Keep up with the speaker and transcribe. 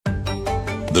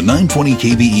The 920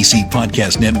 KVEC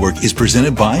Podcast Network is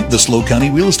presented by the SLO County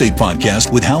Real Estate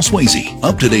Podcast with Hal Swayze.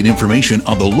 Up-to-date information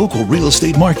on the local real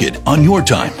estate market on your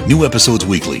time. New episodes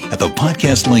weekly at the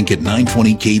podcast link at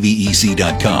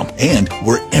 920kvec.com and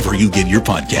wherever you get your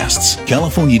podcasts.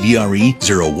 California DRE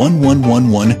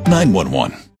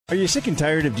 01111-911. Are you sick and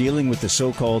tired of dealing with the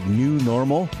so-called new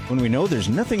normal when we know there's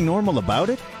nothing normal about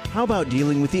it? How about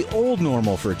dealing with the old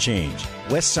normal for a change?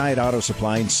 Westside Auto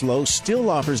Supply in SLO still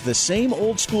offers the same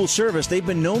old-school service they've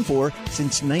been known for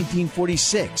since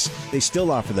 1946. They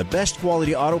still offer the best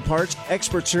quality auto parts,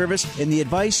 expert service, and the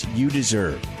advice you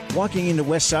deserve. Walking into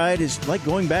Westside is like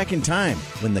going back in time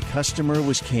when the customer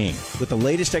was king. With the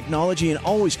latest technology and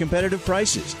always competitive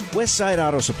prices. Westside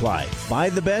Auto Supply. Buy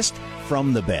the best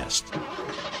from the best.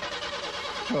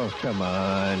 Oh, come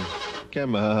on.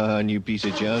 Come on, you piece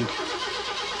of junk.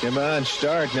 Come on,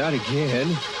 start. Not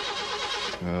again.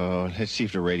 Oh, let's see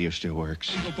if the radio still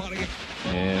works.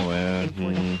 Yeah, well.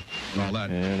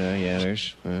 Yeah,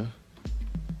 there's...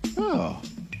 Oh,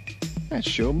 that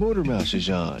show Motor Mouse is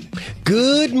on.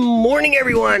 Good morning,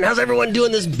 everyone. How's everyone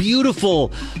doing this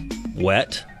beautiful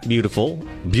wet? Beautiful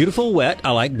wet. I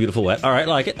like beautiful wet. All right,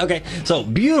 I like it. Okay, so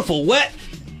beautiful wet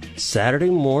Saturday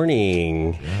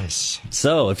morning. Yes.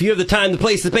 So, if you have the time, the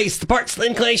place, the pace, the parts, the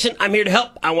inclination, I'm here to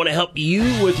help. I want to help you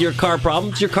with your car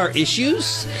problems, your car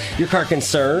issues, your car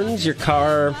concerns, your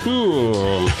car,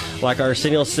 like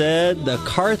Arsenio said, the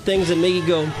car things that make you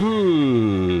go,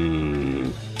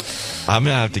 I'm going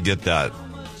to have to get that.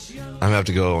 I'm going to have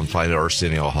to go and find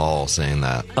Arsenio Hall saying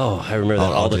that. Oh, I remember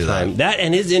that all the time. That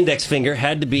and his index finger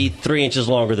had to be 3 inches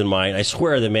longer than mine. I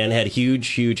swear the man had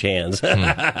huge hands.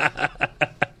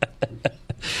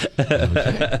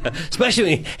 Especially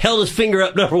when he held his finger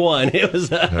up, number one. It was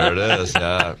there it is.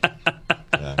 Yeah.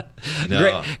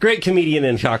 No. Great comedian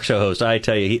and talk show host. I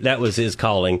tell you, that was his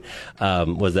calling.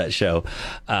 Was that show?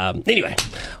 Anyway,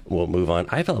 we'll move on.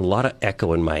 I have a lot of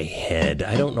echo in my head.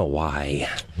 I don't know why.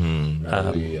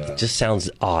 It just sounds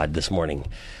odd this morning.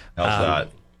 How's that?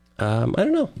 I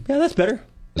don't know. Yeah, that's better.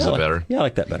 Is it better? Yeah, I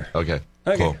like that better. Okay.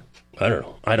 Cool. I don't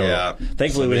know.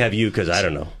 Thankfully, we have you because I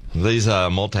don't know. These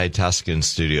multitasking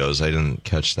studios, I didn't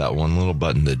catch that one little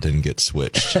button that didn't get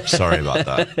switched. Sorry about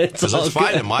that. Because it's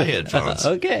fine in my headphones.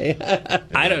 Okay.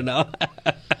 I don't know.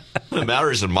 It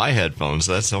matters in my headphones.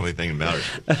 That's the only thing that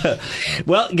matters.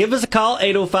 Well, give us a call,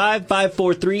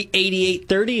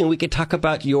 805-543-8830, and we can talk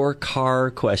about your car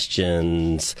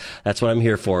questions. That's what I'm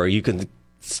here for. You can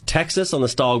text us on the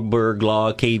Stahlberg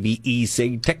Law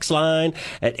KVEC text line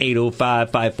at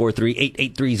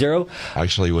 805-543-8830.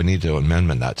 Actually, we need to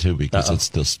amend that, too, because it's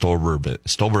the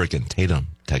Stolberg and Tatum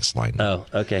text line. Oh,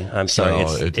 okay. I'm sorry.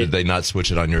 So did they not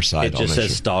switch it on your side? It just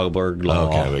says Stahlberg Law.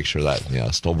 Okay, make sure that. Yeah,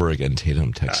 Stolberg and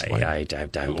Tatum text line.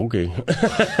 Okay.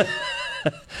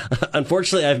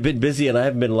 Unfortunately, I've been busy and I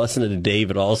haven't been listening to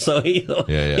Dave at all. So I'll get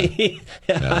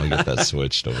that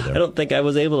switched over there. I don't think I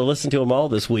was able to listen to him all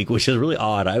this week, which is really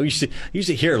odd. I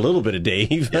usually hear a little bit of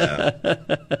Dave. Yeah.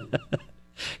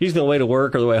 He's on the way to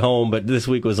work or the way home, but this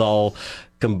week was all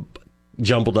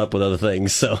jumbled up with other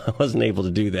things, so I wasn't able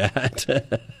to do that.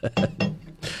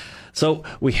 So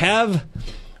we have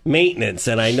maintenance,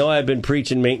 and I know I've been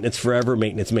preaching maintenance forever.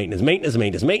 Maintenance.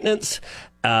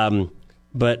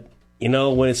 But, you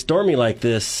know, when it's stormy like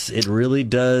this, it really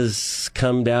does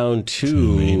come down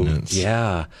to maintenance.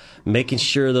 Yeah, making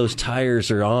sure those tires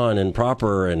are on and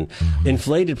proper and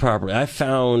inflated properly. I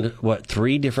found,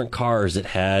 3 different cars that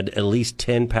had at least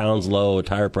 10 pounds low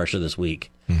tire pressure this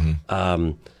week.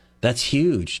 That's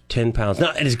huge, 10 pounds.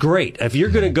 Now, it is great. If you're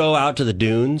going to go out to the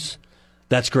dunes,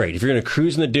 that's great. If you're going to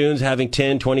cruise in the dunes, having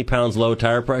 10, 20 pounds low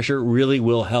tire pressure really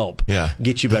will help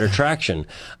get you better traction.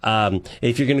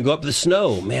 If you're going to go up the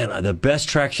snow, man, the best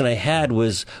traction I had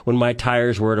was when my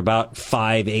tires were at about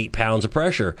 8 pounds of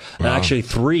pressure. Wow.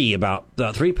 Actually, about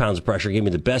 3 pounds of pressure gave me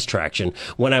the best traction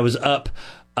when I was up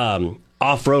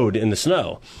off-road in the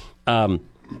snow.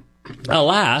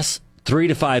 Alas, 3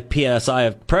 to 5 psi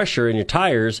of pressure in your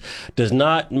tires does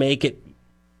not make it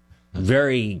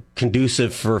very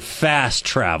conducive for fast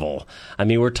travel. I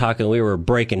mean, we're talking, we were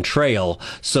breaking trail,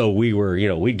 so we were,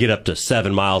 we'd get up to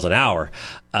 7 miles an hour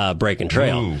breaking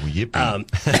trail. Ooh,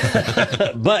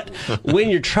 yippee. But when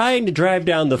you're trying to drive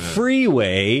down the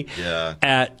freeway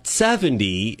at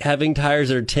 70, having tires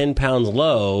that are 10 pounds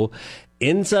low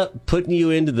ends up putting you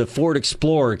into the Ford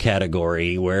Explorer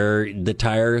category, where the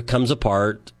tire comes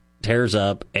apart, tears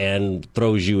up, and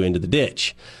throws you into the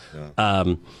ditch.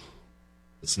 Yeah.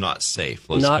 It's not safe.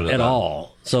 Not at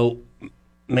all. So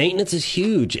maintenance is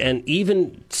huge, and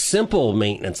even simple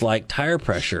maintenance like tire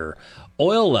pressure,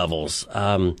 oil levels.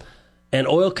 and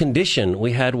oil condition.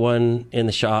 We had one in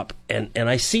the shop, and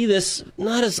I see this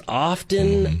not as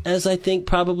often as I think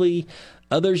probably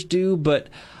others do, but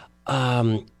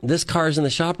this car's in the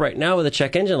shop right now with a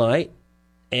check engine light,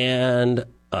 and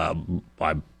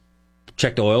I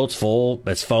checked the oil, it's full,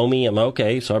 it's foamy, I'm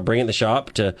okay, so I bring it in the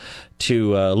shop to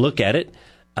look at it,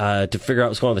 to figure out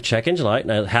what's going on with the check engine light,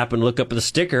 and I happen to look up at the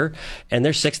sticker, and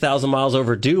they're 6,000 miles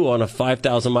overdue on a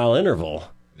 5,000 mile interval.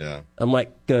 Yeah. I'm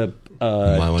like, might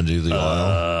want to do the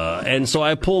oil. And so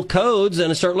I pull codes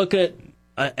and I start looking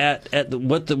at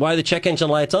why the check engine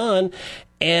light's on,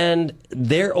 and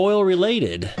they're oil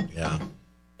related. Yeah.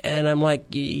 And I'm like,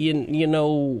 I'm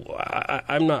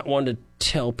not one to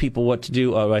tell people what to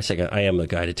do. Oh, wait a second. I am the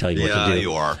guy to tell you what to do. Yeah,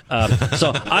 you are.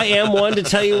 So I am one to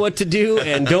tell you what to do,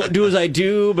 and don't do as I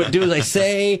do, but do as I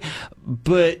say.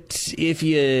 But if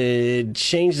you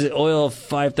change the oil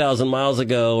 5,000 miles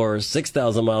ago or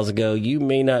 6,000 miles ago, you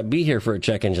may not be here for a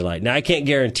check engine light. Now, I can't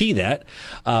guarantee that.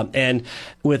 And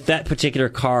with that particular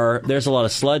car, there's a lot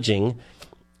of sludging,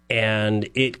 and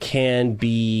it can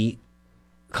be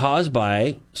caused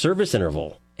by service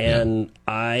interval. And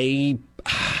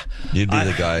You'd be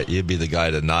the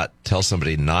guy to not tell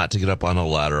somebody not to get up on a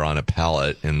ladder on a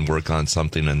pallet and work on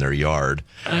something in their yard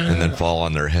and then fall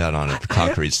on their head on a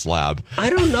concrete slab. I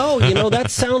don't know.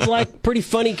 That sounds like pretty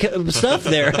funny stuff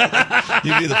there.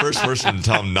 You'd be the first person to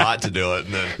tell them not to do it,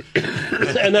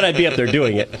 and then I'd be up there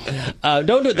doing it.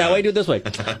 Don't do it that way. Do it this way.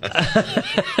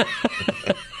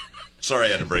 Sorry, I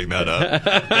had to bring that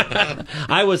up.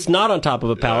 I was not on top of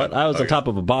a pallet. I was on top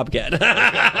of a Bobcat.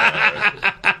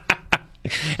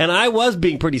 And I was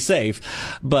being pretty safe,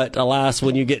 but alas,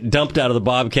 when you get dumped out of the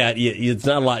Bobcat, it's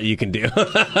not a lot you can do.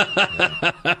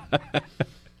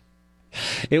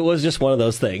 It was just one of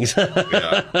those things.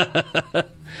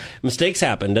 Mistakes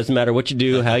happen. Doesn't matter what you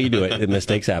do, how you do it.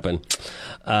 Mistakes happen.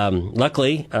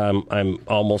 Luckily, I'm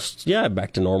almost,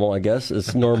 back to normal, I guess.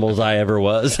 As normal as I ever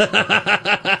was.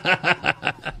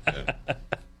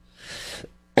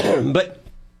 But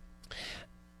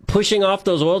pushing off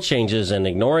those oil changes and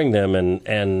ignoring them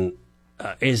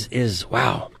is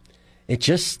wow.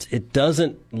 It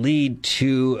doesn't lead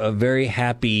to a very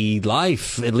happy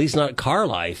life, at least not car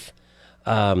life.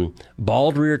 Bald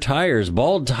tires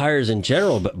in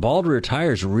general, but bald rear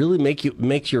tires really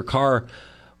makes your car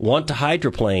want to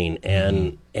hydroplane,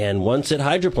 and once it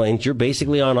hydroplanes, you're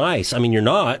basically on ice. I mean, you're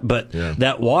not, but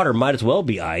that water might as well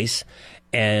be ice.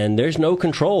 And there's no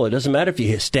control. It doesn't matter if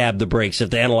you stab the brakes,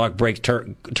 if the analog brakes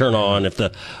turn on,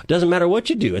 it doesn't matter what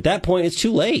you do. At that point, it's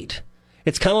too late.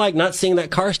 It's kind of like not seeing that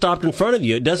car stopped in front of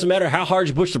you. It doesn't matter how hard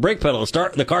you push the brake pedal.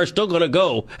 The car's still going to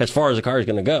go as far as the car is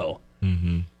going to go.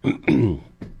 Mm-hmm.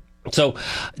 So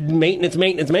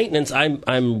maintenance.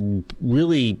 I'm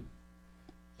really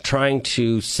trying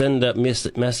to send that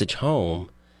message home.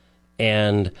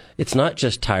 And it's not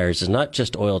just tires. It's not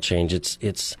just oil change. It's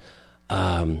it's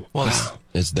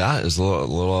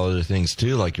little other things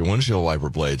too, like your windshield wiper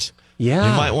blades.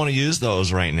 Yeah, you might want to use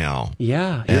those right now.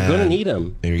 Yeah, you're going to need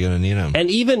them. You're going to need them,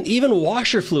 and even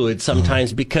washer fluid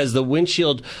sometimes, because the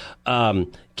windshield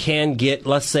can get,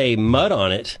 let's say, mud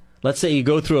on it. Let's say you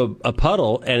go through a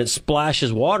puddle and it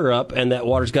splashes water up, and that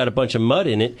water's got a bunch of mud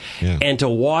in it, and to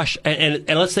wash and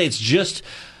let's say it's just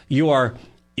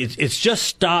it's just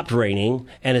stopped raining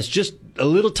and it's just a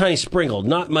little tiny sprinkle,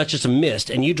 not much, just a mist,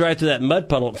 and you drive through that mud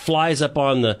puddle, it flies up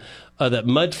on that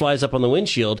mud flies up on the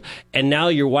windshield, and now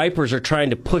your wipers are trying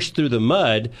to push through the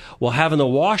mud. Well, having the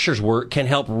washers work can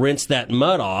help rinse that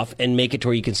mud off and make it to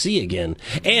where you can see again,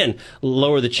 and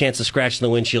lower the chance of scratching the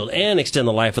windshield and extend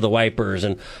the life of the wipers.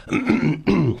 And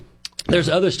there's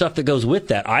other stuff that goes with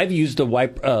that. I've used a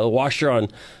washer on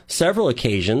several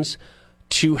occasions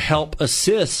to help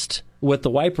assist with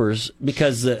the wipers,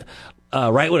 because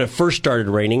right when it first started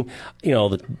raining,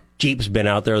 the Jeep's been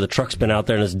out there, the truck's been out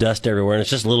there, and there's dust everywhere, and it's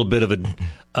just a little bit of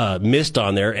a mist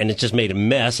on there, and it's just made a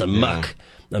mess, a muck.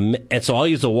 And so I'll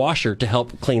use the washer to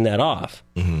help clean that off.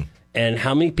 Mm-hmm. And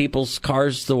how many people's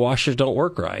cars, the washers don't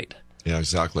work right? Yeah,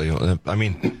 exactly. I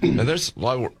mean, and there's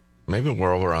maybe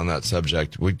while we're on that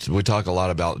subject, we talk a lot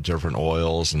about different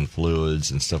oils and fluids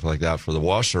and stuff like that for the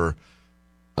washer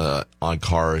on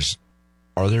cars.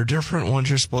 Are there different ones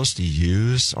you're supposed to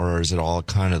use, or is it all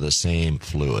kind of the same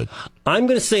fluid? I'm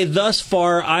going to say thus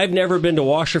far, I've never been to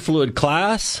washer fluid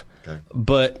class,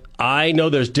 but I know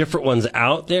there's different ones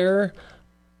out there.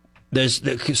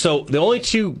 So the only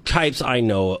two types I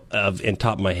know of in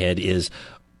top of my head is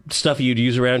stuff you'd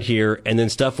use around here, and then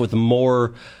stuff with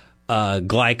more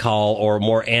glycol or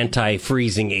more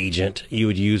anti-freezing agent you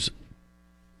would use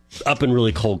up in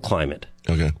really cold climate.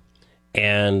 Okay.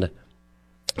 And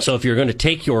So if you're going to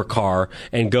take your car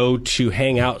and go to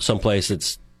hang out someplace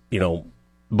that's,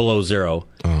 below zero,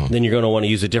 then you're going to want to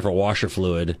use a different washer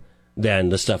fluid than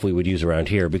the stuff we would use around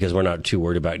here because we're not too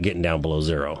worried about getting down below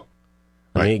zero.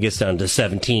 I mean, it gets down to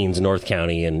 17s in North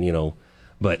County and,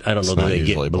 but I don't know that they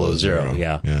get below zero.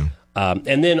 Yeah.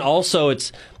 And then also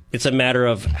it's a matter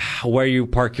of where you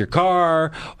park your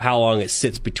car, how long it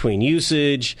sits between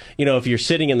usage. If you're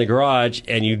sitting in the garage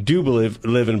and you do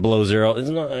live in below zero,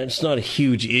 it's not a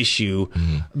huge issue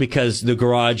because the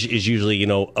garage is usually,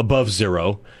 above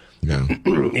zero. Yeah.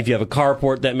 If you have a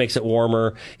carport, that makes it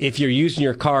warmer. If you're using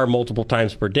your car multiple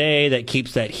times per day, that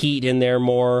keeps that heat in there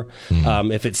more.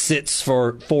 If it sits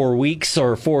for 4 weeks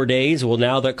or 4 days, well,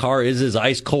 now that car is as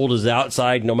ice cold as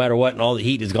outside, no matter what, and all the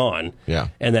heat is gone. Yeah.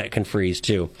 And that can freeze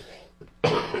too.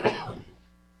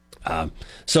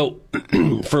 So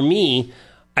for me,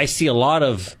 I see a lot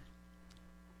of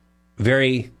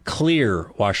very clear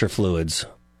washer fluids.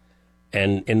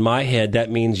 And in my head,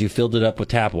 that means you filled it up with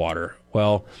tap water.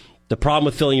 Well, the problem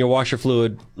with filling your washer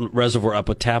fluid reservoir up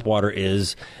with tap water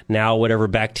is now whatever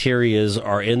bacterias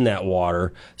are in that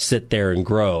water sit there and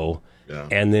grow. Yeah.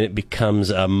 And then it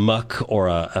becomes a muck or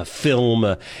a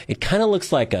film. It kind of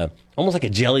looks like almost like a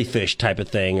jellyfish type of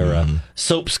thing or a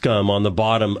soap scum on the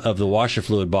bottom of the washer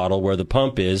fluid bottle where the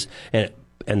pump is, and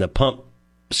the pump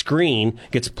screen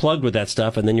gets plugged with that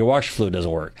stuff, and then your washer fluid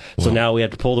doesn't work. So now we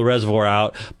have to pull the reservoir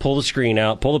out, pull the screen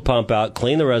out, pull the pump out,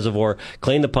 clean the reservoir,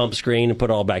 clean the pump screen, and put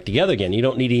it all back together again. You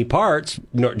don't need any parts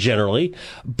generally,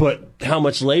 but how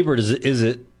much labor is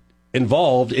it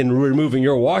involved in removing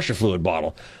your washer fluid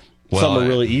bottle? Some are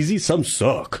really easy, some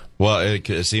suck. Well,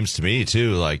 it seems to me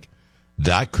too like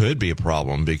that could be a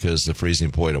problem because the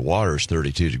freezing point of water is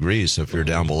 32 degrees. So if you're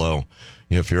down below,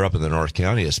 if you're up in the North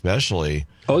County especially,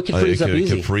 it can freeze up easy.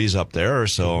 It can freeze up there.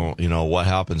 So, what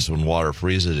happens when water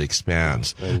freezes? It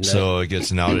expands. So it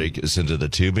gets into the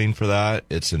tubing for that.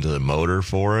 It's into the motor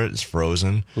for it. It's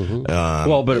frozen.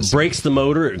 But it breaks the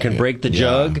motor. It can break the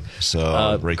jug.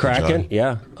 So crack it.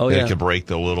 Yeah. Oh, yeah. It could break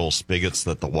the little spigots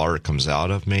that the water comes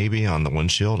out of maybe on the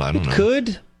windshield. I don't know. It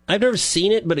could. I've never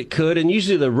seen it, but it could. And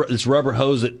usually it's rubber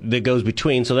hose that goes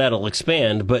between, so that'll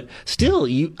expand. But still,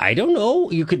 I don't know.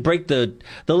 You could break the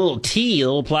little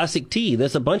little plastic T.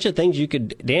 There's a bunch of things you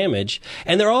could damage.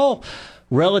 And they're all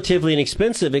relatively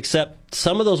inexpensive, except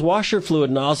some of those washer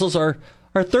fluid nozzles are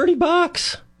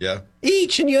 $30. Yeah.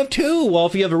 Each, and you have 2. Well,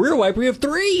 if you have a rear wiper, you have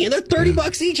 3, and they're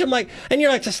 $30 each. I'm like, and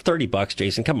you're like, that's $30,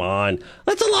 Jason. Come on,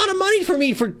 that's a lot of money for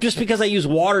me just because I use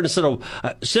water instead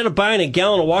of buying a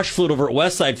gallon of wash fluid over at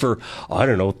Westside for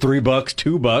 $3,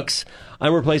 $2.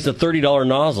 I'm replacing a $30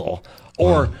 nozzle,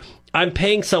 or I'm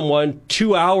paying someone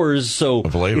 2 hours, so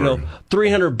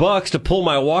 $300 to pull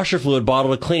my washer fluid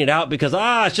bottle to clean it out because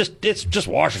it's just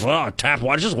washer fluid, tap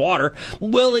water, it's just water.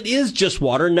 Well, it is just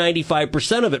water,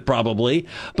 95% of it probably,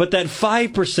 but that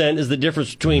 5% is the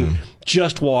difference between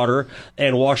just water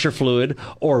and washer fluid,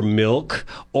 or milk,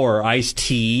 or iced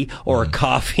tea, or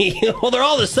coffee. Well, they're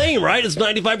all the same, right? It's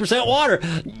 95% water.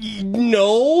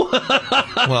 No.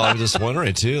 Well, I'm just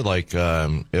wondering too, like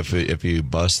if you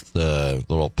bust the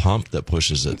little pump that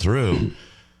pushes it through,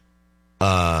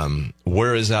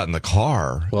 where is that in the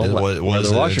car? Well, what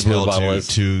the washer fluid bottle is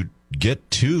to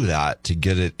get to that, to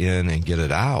get it in and get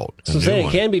it out. So saying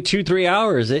it can be 2-3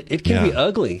 hours. It can be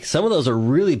ugly. Some of those are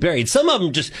really buried. Some of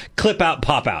them just clip out,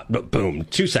 pop out, boom,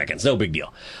 2 seconds, no big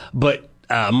deal. But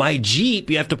my Jeep,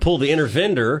 you have to pull the inner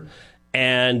fender,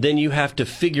 and then you have to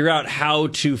figure out how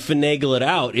to finagle it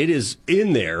out. It is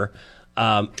in there.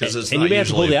 And you may have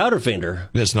to pull the outer fender.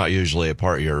 It's not usually a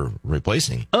part you're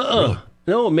replacing. Really.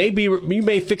 No, maybe you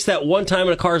may fix that one time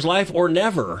in a car's life or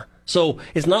never. So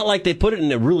it's not like they put it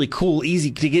in a really cool,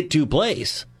 easy to get to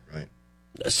place. Right.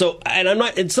 So, and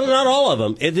it's not all of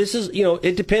them. This is,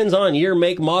 it depends on year,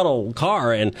 make, model,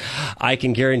 car, and I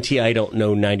can guarantee I don't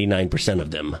know 99%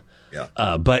 of them.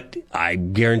 Yeah. But I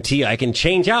guarantee I can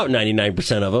change out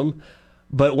 99% of them.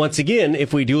 But once again,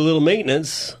 if we do a little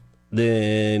maintenance,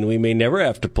 then we may never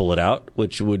have to pull it out,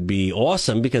 which would be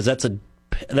awesome because that's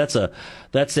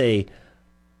a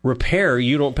repair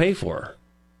you don't pay for,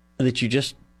 that you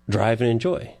just drive and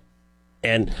enjoy.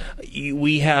 And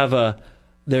we have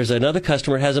there's another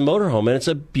customer that has a motorhome, and it's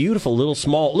a beautiful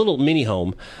little mini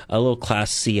home, a little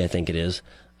Class C, I think it is,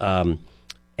 and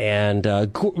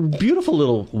beautiful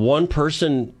little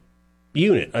one-person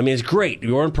unit. I mean, it's great.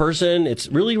 You're one person. It's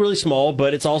really, really small,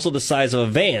 but it's also the size of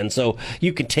a van, so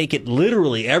you can take it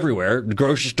literally everywhere, the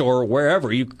grocery store,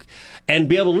 wherever and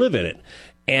be able to live in it.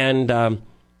 And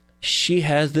she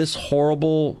has this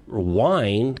horrible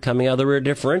whine coming out of the rear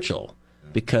differential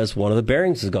because one of the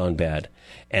bearings has gone bad.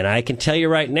 And I can tell you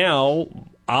right now,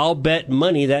 I'll bet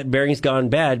money that bearing's gone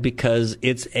bad because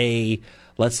it's a,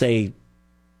 let's say,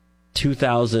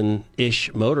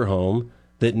 2000-ish motorhome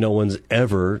that no one's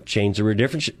ever changed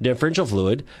the differential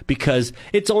fluid because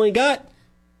it's only got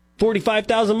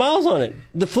 45,000 miles on it.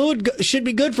 The fluid should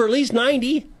be good for at least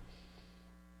 90.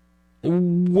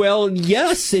 Well,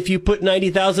 yes, if you put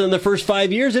 90,000 in the first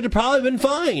 5 years, it'd probably been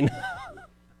fine.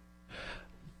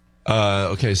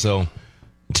 Okay, so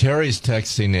Terry's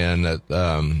texting in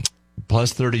that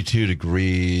plus 32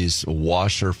 degrees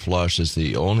washer flush is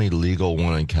the only legal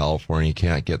one in California. You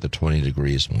can't get the 20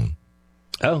 degrees one.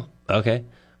 Oh, okay.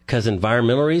 Because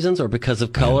environmental reasons or because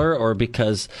of color or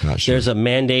because there's a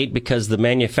mandate because the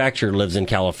manufacturer lives in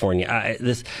California.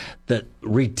 The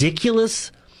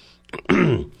ridiculous...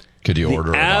 Could you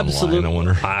order it online, I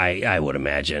wonder? I would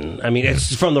imagine. I mean,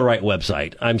 it's from the right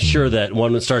website. I'm sure that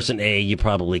one that starts in A, you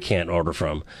probably can't order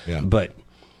from. Yeah. But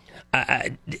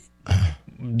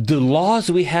the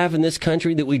laws we have in this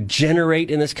country, that we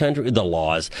generate in this country,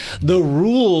 the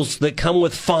rules that come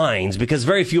with fines, because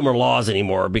very few are laws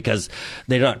anymore because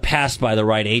they're not passed by the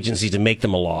right agency to make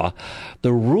them a law.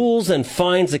 The rules and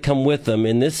fines that come with them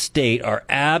in this state are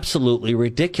absolutely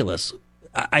ridiculous.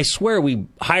 I swear we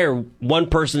hire one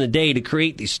person a day to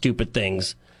create these stupid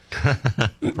things.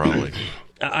 Probably.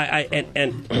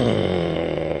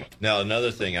 Now,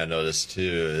 another thing I noticed, too,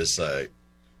 is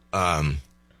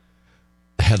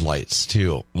headlights,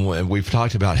 too. We've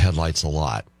talked about headlights a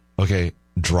lot. Okay,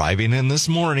 driving in this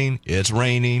morning, it's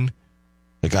raining.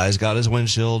 The guy's got his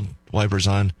windshield wipers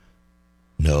on.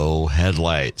 No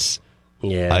headlights.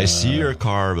 Yeah. I see your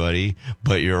car, buddy,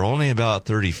 but you're only about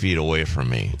 30 feet away from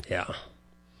me. Yeah.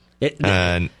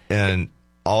 And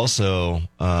also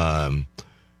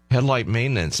headlight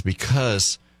maintenance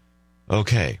because,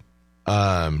 okay,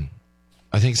 I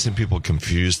think some people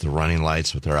confuse the running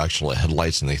lights with their actual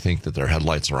headlights and they think that their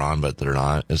headlights are on, but they're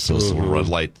not. It's those little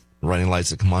red running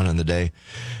lights that come on in the day.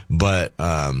 But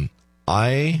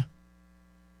I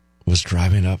was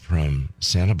driving up from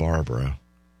Santa Barbara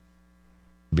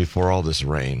before all this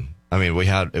rain. I mean,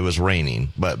 it was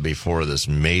raining, but before this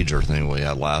major thing we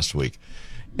had last week.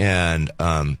 And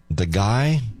the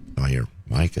guy, your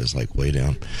mic is like way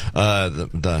down.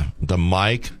 The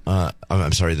mic,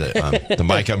 I'm sorry, the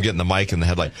mic. I'm getting the mic and the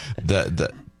headlight.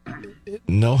 The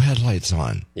no headlights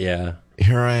on. Yeah.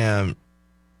 Here I am.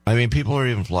 I mean, people are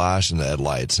even flashing the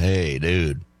headlights. Hey,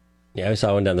 dude. Yeah, I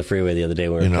saw one down the freeway the other day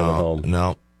when we were coming home.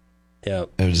 No. Yeah.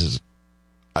 It was just,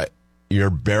 you're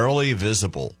barely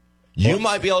visible. You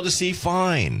might be able to see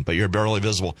fine, but you're barely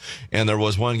visible. And there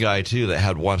was one guy, too, that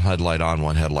had one headlight on,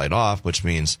 one headlight off, which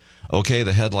means, okay,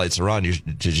 the headlights are on.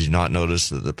 Did you not notice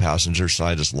that the passenger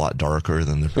side is a lot darker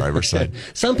than the driver's side?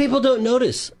 Some people don't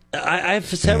notice. I have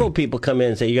several people come in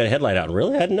and say, you got a headlight out.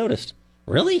 Really? I hadn't noticed.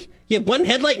 Really? You have one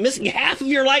headlight missing. Half of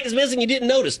your light is missing. You didn't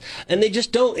notice. And they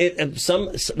just don't.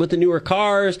 Some with the newer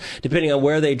cars, depending on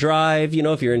where they drive,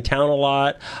 if you're in town a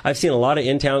lot. I've seen a lot of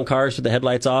in-town cars with the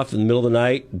headlights off in the middle of the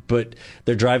night, but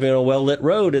they're driving on a well-lit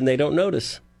road and they don't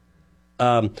notice. We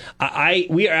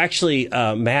are actually,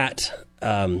 Matt,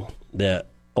 the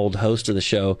old host of the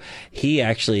show, he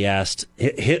actually asked,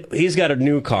 he's got a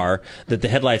new car that the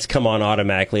headlights come on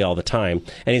automatically all the time,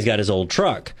 and he's got his old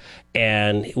truck.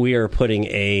 And we are putting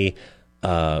a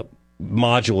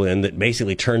module in that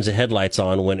basically turns the headlights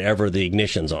on whenever the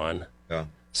ignition's on. Yeah.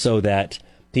 So that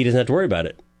he doesn't have to worry about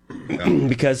it. Yeah.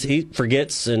 Because he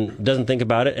forgets and doesn't think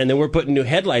about it. And then we're putting new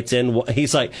headlights in.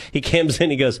 He's like, he comes in,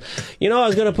 he goes, I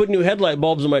was going to put new headlight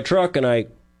bulbs in my truck, and I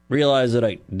realized that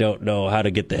I don't know how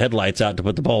to get the headlights out to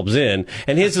put the bulbs in.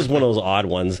 And his is one of those odd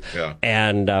ones. Yeah.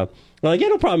 And I'm like, yeah,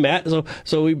 no problem, Matt.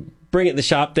 So we bring it in the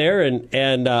shop there,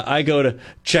 and I go to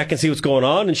check and see what's going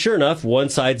on, and sure enough, one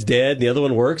side's dead, the other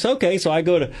one works. Okay, so I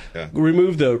go to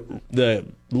remove the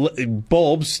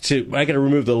bulbs I got to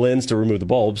remove the lens to remove the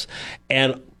bulbs,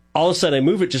 and all of a sudden I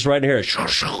move it just right in here.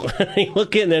 And you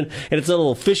look in, and it's a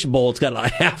little fish bowl. It's got a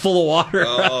half full of water.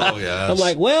 Oh, yes. I'm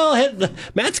like, well,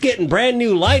 Matt's getting brand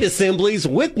new light assemblies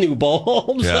with new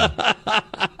bulbs. Yeah.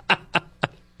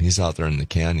 He's out there in the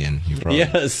canyon.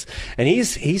 Yes, and he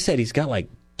said he's got like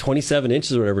 27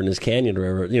 inches or whatever in his canyon, or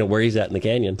wherever, where he's at in the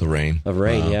canyon. The rain. Of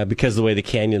rain, Wow. yeah, because of the way the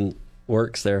canyon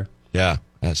works there. Yeah,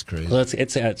 that's crazy. Well,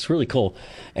 it's really cool.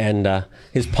 And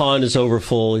his pond is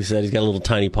overfull. He said he's got a little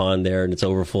tiny pond there, and it's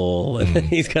overfull, and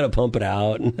he's got to pump it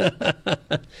out.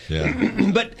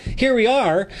 Yeah. But here we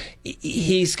are.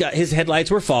 He's got his headlights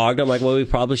were fogged. I'm like, well, we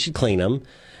probably should clean them.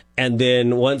 And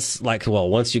then once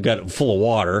you got it full of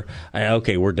water,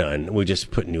 okay, we're done. We just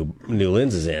put new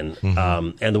lenses in.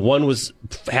 And the one was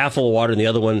half full of water, and the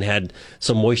other one had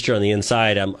some moisture on the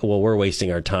inside. We're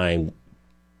wasting our time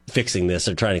fixing this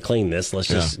or trying to clean this. Let's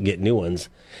just get new ones.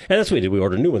 And that's what we did. We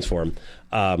ordered new ones for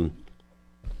them.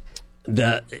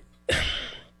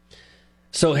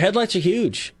 So headlights are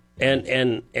huge.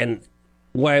 And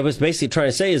what I was basically trying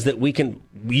to say is that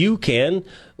you can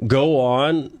go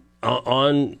on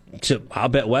to, I'll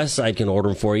bet Westside can order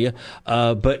them for you,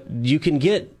 but you can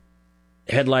get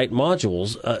headlight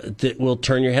modules that will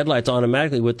turn your headlights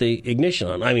automatically with the ignition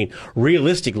on. I mean,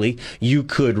 realistically, you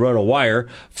could run a wire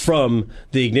from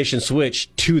the ignition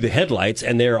switch to the headlights,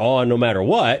 and they're on no matter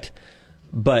what.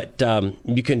 But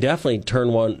you can definitely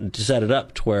turn one to set it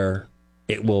up to where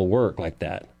it will work like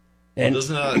that. And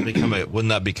wouldn't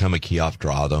that become a key off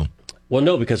draw though? Well,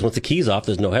 no, because once the key's off,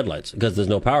 there's no headlights. Because there's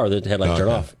no power, the headlights turn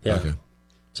off. Yeah. Okay.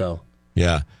 So.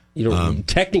 Yeah. You don't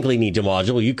technically need a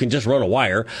module. You can just run a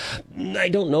wire. I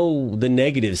don't know the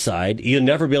negative side. You'll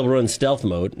never be able to run stealth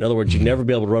mode. In other words, you'll never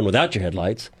be able to run without your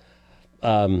headlights.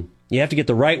 You have to get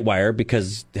the right wire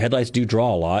because the headlights do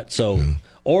draw a lot. So,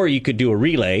 or you could do a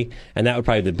relay, and that would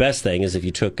probably be the best thing is if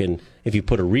you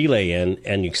put a relay in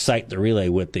and you excite the relay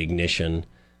with the ignition,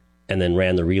 and then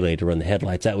ran the relay to run the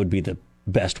headlights. That would be the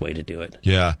best way to do it.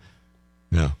 Yeah.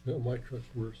 Yeah. No, my truck's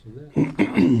worse than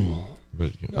that.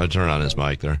 But I turn on his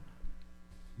mic there.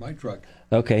 My truck.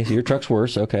 Okay, so your truck's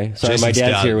worse. Okay. Sorry, Jason's my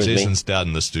dad's here with me. Jason's dad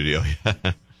in the studio.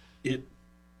 The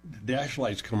dash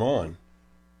lights come on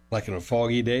like on a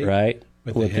foggy day. Right.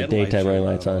 But with the daytime running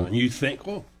lights on. And you think,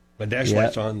 oh, my dash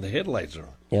light's on, the headlights are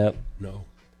on. Yep. No.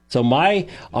 So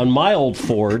on my old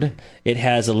Ford, it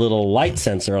has a little light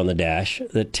sensor on the dash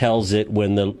that tells it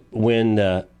when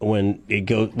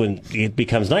it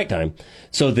becomes nighttime.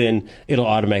 So then it'll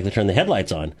automatically turn the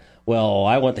headlights on. Well,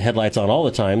 I want the headlights on all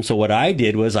the time, so what I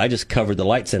did was I just covered the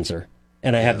light sensor,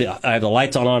 and I have the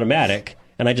lights on automatic,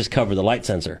 and I just cover the light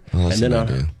sensor, and then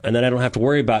I don't have to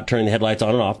worry about turning the headlights on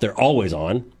and off. They're always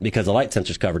on because the light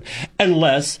sensor's covered,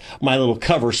 unless my little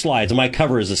cover slides. My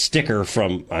cover is a sticker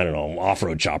from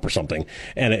Off-Road Shop or something,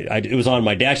 and it was on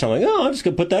my dash. I'm like, I'm just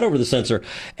gonna put that over the sensor,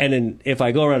 and then if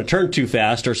I go around a turn too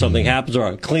fast or something happens, or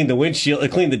I clean the windshield,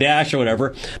 clean the dash or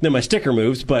whatever, then my sticker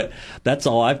moves. But that's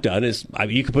all I've done is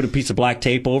you could put a piece of black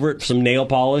tape over it, some nail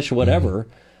polish, whatever.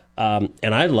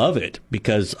 And I love it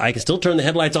because I can still turn the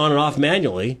headlights on and off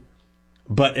manually,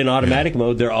 but in automatic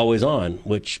mode, they're always on,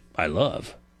 which I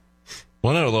love.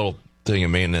 One other little thing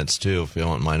of maintenance, too, if you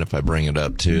don't mind if I bring it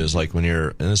up, too, is like when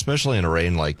you're, and especially in a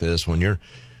rain like this, when you're,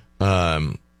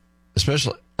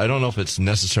 especially, I don't know if it's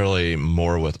necessarily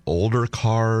more with older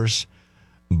cars,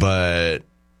 but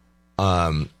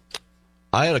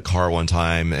I had a car one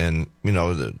time, and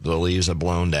the leaves had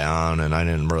blown down, and I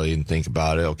didn't really even think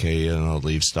about it. Okay, the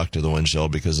leaves stuck to the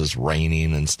windshield because it's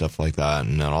raining and stuff like that.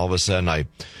 And then all of a sudden,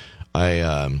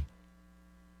 the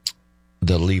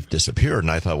leaf disappeared,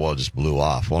 and I thought, well, it just blew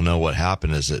off. Well, no, what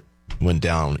happened is it went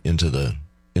down into the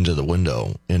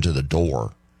window, into the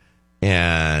door,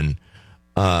 and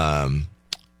I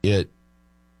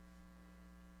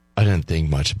didn't think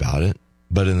much about it.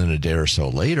 But then a day or so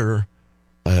later,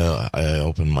 I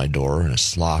opened my door and a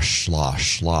slosh.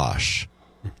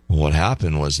 What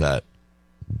happened was that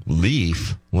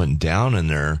leaf went down in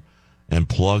there and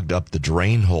plugged up the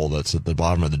drain hole that's at the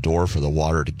bottom of the door for the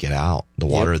water to get out. The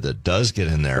water that does get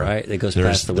in there. Right, it goes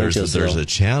past the windshield. There's a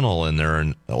channel in there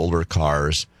in older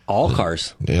cars. All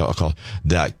cars.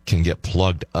 That can get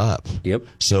plugged up. Yep.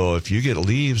 So if you get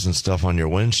leaves and stuff on your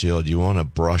windshield, you want to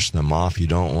brush them off. You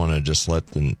don't want to just let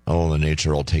the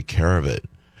nature will take care of it.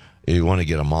 You want to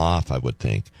get them off, I would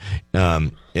think.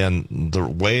 And the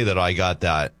way that I got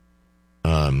that,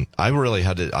 I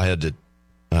had to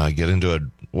get into it.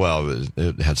 Well,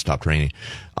 it had stopped raining.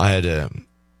 I had to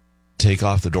take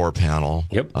off the door panel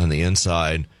on the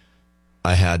inside.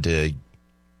 I had to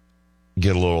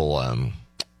get a little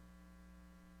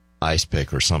ice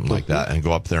pick or something like that and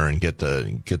go up there and get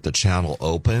the channel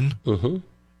open.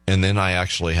 And then I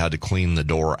actually had to clean the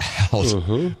door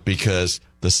out because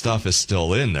the stuff is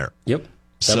still in there. Yep.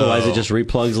 Otherwise, it just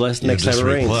replugs next time it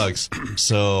rains.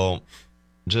 So,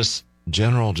 you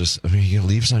get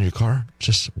leaves on your car,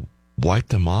 just wipe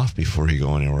them off before you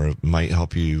go anywhere. It might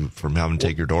help you from having to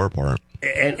take your door apart.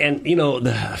 And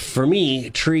for me,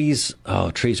 trees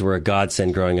were a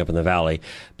godsend growing up in the valley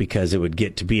because it would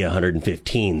get to be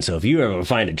 115. So if you ever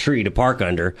find a tree to park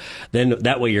under, then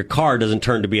that way your car doesn't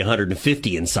turn to be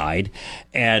 150 inside,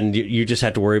 and you just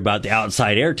have to worry about the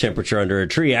outside air temperature under a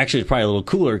tree. Actually, it's probably a little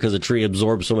cooler because the tree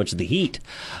absorbs so much of the heat,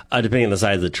 depending on the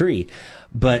size of the tree.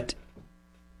 But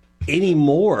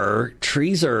anymore,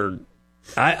 trees are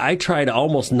I try to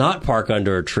almost not park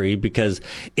under a tree, because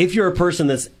if you're a person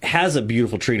that has a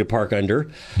beautiful tree to park under,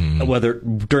 whether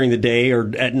during the day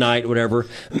or at night, whatever,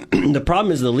 the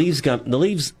problem is the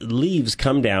leaves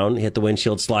come down, hit the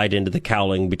windshield, slide into the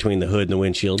cowling between the hood and the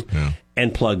windshield,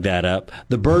 and plug that up.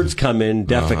 The birds come in,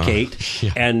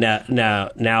 defecate, and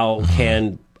now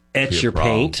can etch your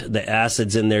paint. The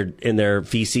acids in their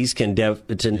feces can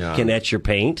etch your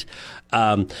paint.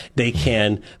 They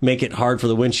can make it hard for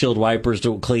the windshield wipers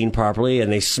to clean properly,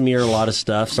 and they smear a lot of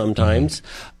stuff sometimes.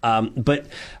 But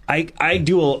I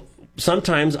do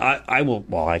sometimes I will.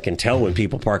 Well, I can tell when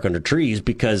people park under trees,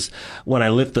 because when I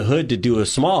lift the hood to do a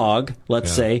smog,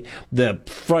 let's say, the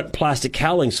front plastic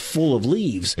cowling's full of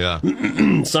leaves. Yeah.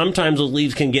 Sometimes those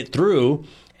leaves can get through.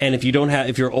 And if you're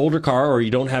an older car or you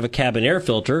don't have a cabin air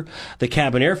filter, the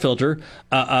cabin air filter,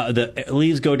 the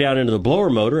leaves go down into the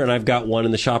blower motor, and I've got one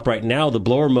in the shop right now. The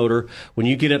blower motor, when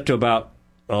you get up to about,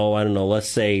 let's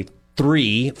say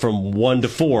 3, from 1 to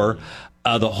 4,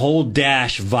 the whole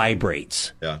dash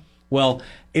vibrates. Yeah. Well,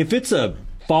 if it's a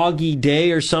foggy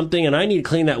day or something and I need to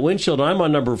clean that windshield and I'm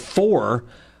on number 4,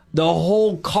 the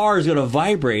whole car is going to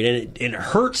vibrate, and it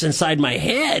hurts inside my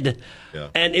head. Yeah.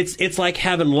 And it's like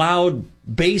having loud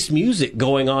bass music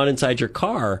going on inside your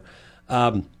car. We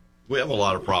have a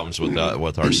lot of problems with that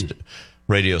with our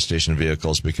radio station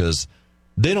vehicles, because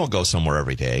they don't go somewhere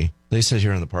every day. They sit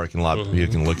here in the parking lot. You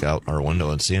can look out our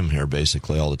window and see them here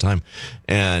basically all the time.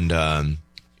 And,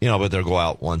 but they'll go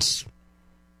out once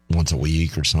a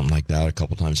week or something like that, a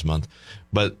couple times a month.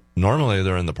 But normally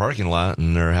they're in the parking lot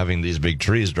and they're having these big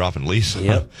trees dropping leaves.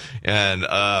 Yep. And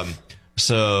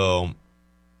so,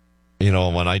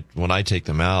 when I take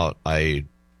them out, I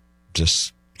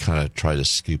just kind of try to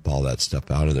scoop all that stuff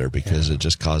out of there, because it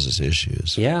just causes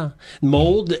issues. Yeah.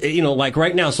 Mold, like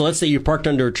right now. So let's say you're parked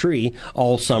under a tree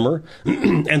all summer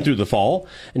and through the fall.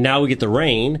 And now we get the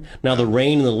rain. Now the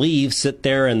rain and the leaves sit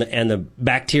there, and the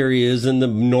bacteria and the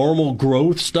normal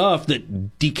growth stuff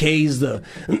that decays to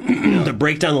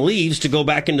break down the leaves to go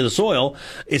back into the soil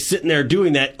is sitting there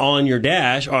doing that on your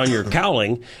dash, on your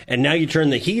cowling. And now you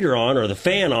turn the heater on or the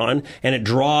fan on, and it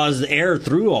draws the air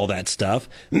through all that stuff.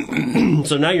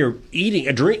 So now you're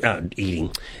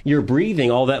you're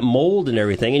breathing all that mold and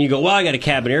everything, and you go, well, I got a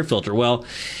cabin air filter. Well,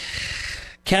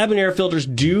 cabin air filters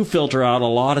do filter out a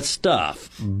lot of stuff,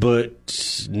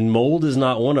 but mold is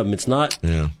not one of them. It's not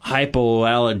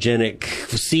hypoallergenic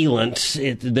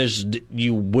sealant.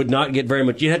 You would not get very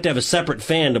much. You'd have to have a separate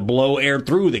fan to blow air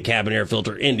through the cabin air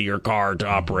filter into your car to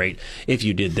operate if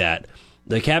you did that.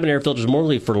 The cabin air filter is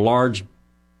mostly for large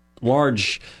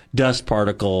dust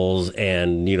particles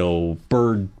and,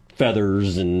 bird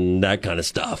feathers and that kind of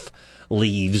stuff,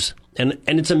 leaves. And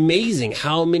it's amazing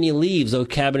how many leaves those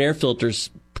cabin air filters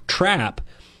trap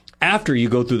after you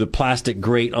go through the plastic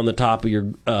grate on the top of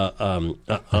your,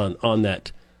 on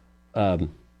that,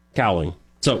 cowling.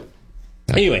 So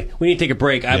anyway, we need to take a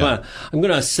break. I'm going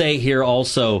to say here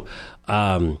also,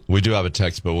 we do have a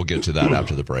text, but we'll get to that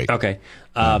after the break. Okay.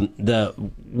 The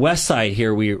west side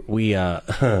here, we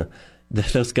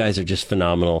those guys are just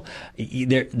phenomenal.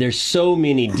 There's so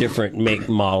many different make,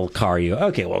 model car.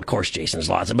 Okay, well, of course, Jason, there's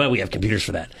lots, but we have computers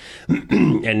for that.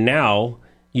 And now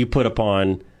you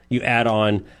add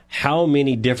on how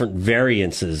many different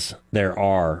variances there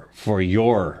are for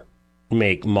your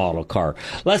make, model car.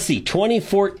 Let's see,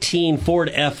 2014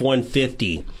 Ford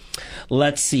F-150.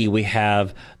 Let's see, we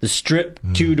have the strip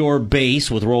two-door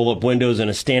base with roll-up windows and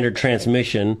a standard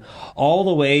transmission, all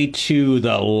the way to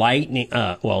the Lightning.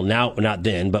 Well, now not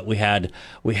then, but we have.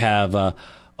 I'm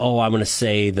going to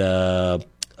say the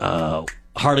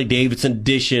Harley Davidson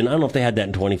edition. I don't know if they had that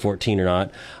in 2014 or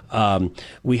not.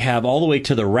 We have all the way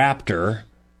to the Raptor,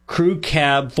 crew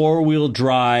cab, four-wheel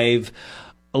drive,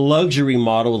 a luxury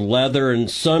model with leather and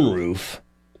sunroof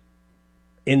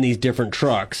in these different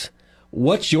trucks.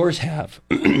 What's yours have?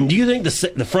 Do you think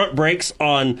the front brakes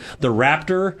on the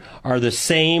Raptor are the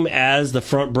same as the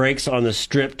front brakes on the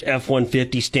stripped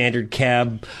F-150 standard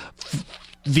cab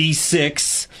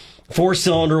V6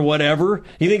 4-cylinder whatever?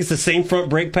 You think it's the same front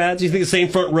brake pads? You think the same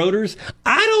front rotors?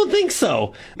 I don't think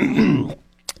so.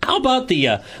 How about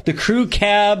the crew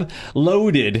cab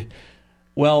loaded?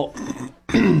 Well,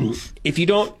 if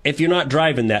you're not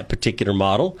driving that particular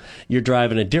model, you're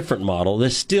driving a different model.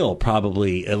 There's still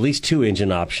probably at least 2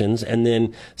 engine options, and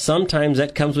then sometimes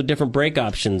that comes with different brake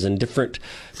options and different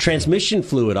transmission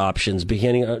fluid options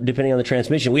depending on the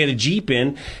transmission. We had a Jeep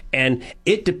in, and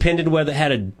it depended whether it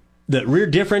had the rear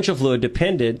differential fluid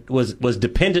was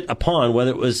dependent upon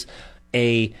whether it was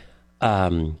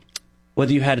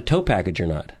whether you had a tow package or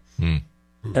not.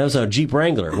 And it was a Jeep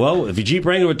Wrangler. Well, if you Jeep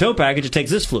Wrangler with tow package, it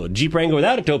takes this fluid. Jeep Wrangler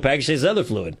without a tow package takes the other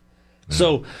fluid.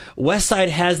 So Westside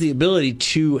has the ability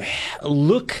to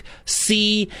look,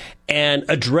 see, and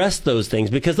address those things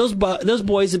because those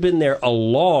boys have been there a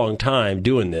long time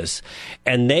doing this,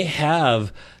 and they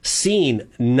have seen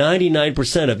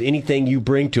 99% of anything you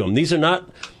bring to them. These are not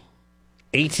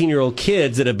 18-year-old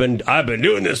kids that I've been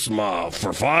doing this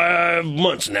for 5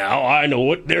 months now. I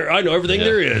know everything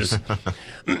there is.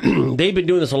 They've been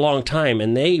doing this a long time,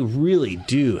 and they really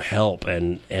do help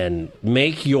and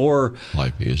make your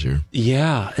life easier.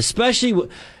 Yeah, especially,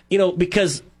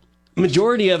 because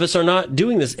majority of us are not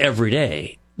doing this every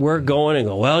day. We're going and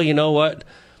go, well, you know what?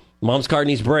 Mom's car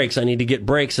needs brakes. I need to get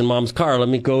brakes in Mom's car. Let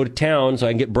me go to town so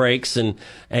I can get brakes and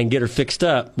get her fixed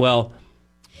up. Well,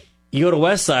 you go to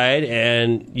Westside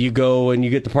and you go and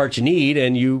you get the parts you need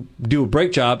and you do a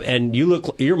brake job and you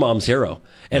look your mom's hero.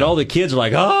 And all the kids are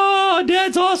like, oh,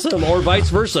 Dad's awesome. Or vice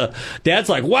versa. Dad's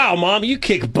like, wow, Mom, you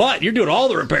kick butt. You're doing all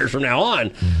the repairs from now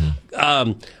on.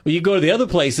 Well, you go to the other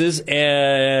places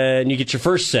and you get your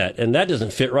first set and that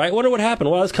doesn't fit right. Wonder what happened.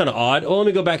 Well, that's kind of odd. Well, let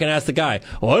me go back and ask the guy.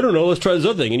 Oh, I don't know. Let's try this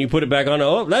other thing. And you put it back on.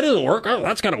 Oh, that doesn't work. Oh,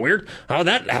 that's kind of weird. Oh,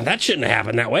 that shouldn't have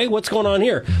happened that way. What's going on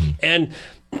here? And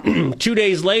 2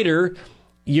 days later,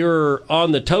 you're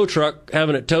on the tow truck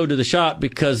having it towed to the shop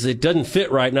because it doesn't fit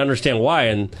right and I understand why.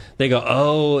 And they go,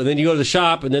 oh, and then you go to the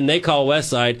shop and then they call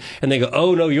Westside and they go,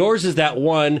 oh, no, yours is that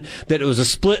one that it was a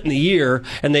split in the year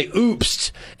and they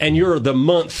oopsed and you're the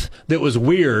month that was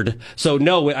weird. So,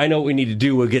 no, I know what we need to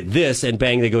do. We'll get this and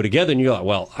bang, they go together. And you go,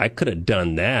 well, I could have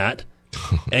done that.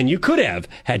 And you could have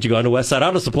had you gone to Westside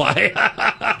Auto Supply.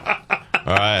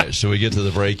 All right. Should we get to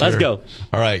the break here? Let's go.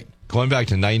 All right. Going back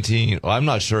to I'm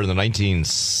not sure, the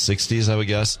 1960s, I would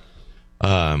guess.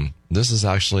 This is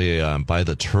actually by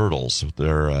the Turtles.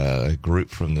 They're a group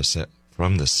from the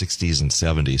 60s and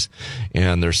 70s,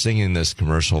 and they're singing this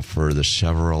commercial for the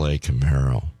Chevrolet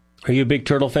Camaro. Are you a big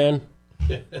Turtle fan?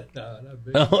 No, not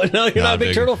big. Oh, no, you're not a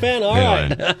big Turtle fan? All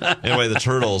right. Anyway, the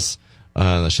Turtles,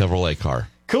 the Chevrolet car.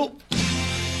 Cool.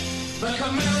 The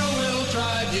Camaro will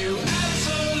drive you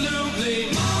absolutely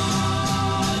mad.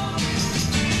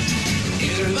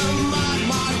 Enter the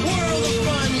mod world of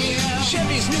fun, yeah.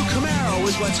 Chevy's new Camaro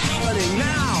is what's happening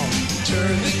now.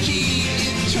 Turn the key,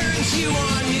 it turns you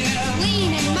on, yeah.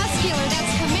 Lean and muscular,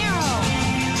 that's Camaro.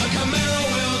 A Camaro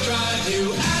will drive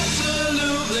you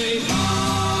absolutely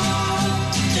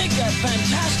mad. Take that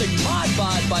fantastic Mod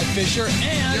Bod by Fisher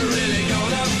and you're really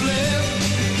gonna flip.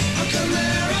 A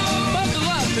Camaro. Buckle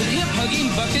up in hip-hugging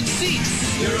bucket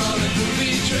seats. You're on a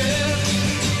groovy trip.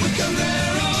 With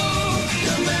Camaro,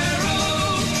 Camaro,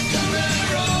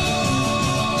 Camaro.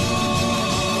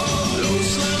 Those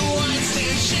slow wide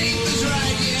stand shape is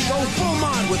right, yeah. Go full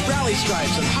mod with rally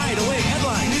stripes and hideaway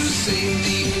headlights. New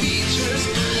safety features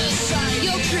out of sight.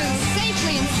 You'll cruise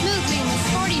safely and smoothly in the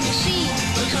sporty machine.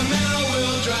 The Camaro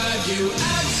will drive you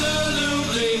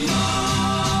absolutely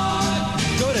mod.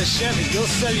 Go to Chevy, you'll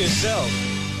sell yourself.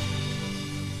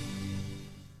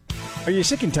 Are you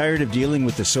sick and tired of dealing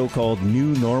with the so-called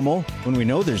new normal when we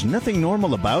know there's nothing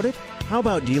normal about it? How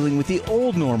about dealing with the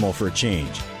old normal for a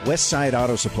change? Westside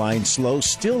Auto Supply in Slow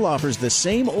still offers the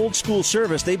same old-school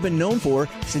service they've been known for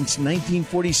since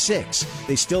 1946.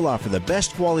 They still offer the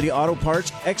best quality auto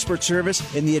parts, expert service,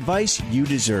 and the advice you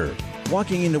deserve.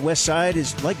 Walking into Westside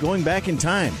is like going back in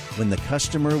time when the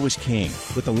customer was king.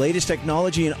 With the latest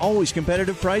technology and always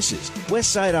competitive prices.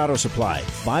 Westside Auto Supply.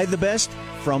 Buy the best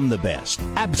from the best.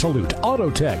 Absolute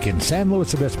Auto Tech in San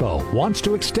Luis Obispo wants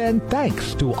to extend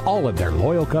thanks to all of their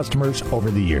loyal customers over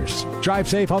the years. Drive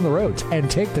safe on the roads and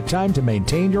take the time to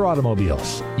maintain your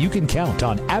automobiles. You can count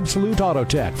on Absolute Auto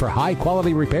Tech for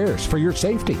high-quality repairs for your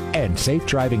safety and safe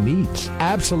driving needs.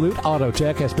 Absolute Auto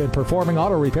Tech has been performing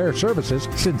auto repair services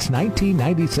since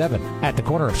 1997 at the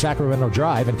corner of Sacramento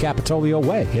Drive and Capitolio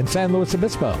Way in San Luis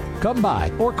Obispo. Come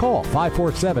by or call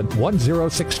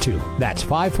 547-1062. That's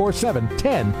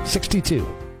 547-1062.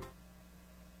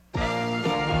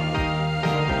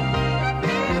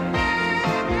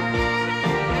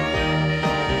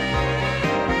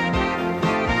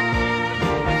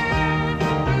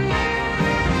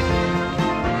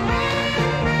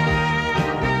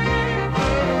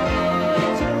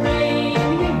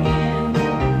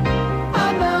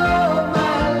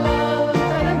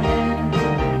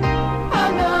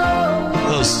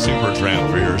 Supertramp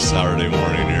for your Saturday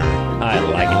morning here. I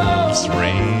like it. It's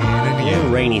raining A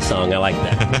again. rainy song. I like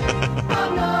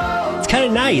that. It's kind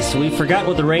of nice. We forgot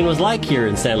what the rain was like here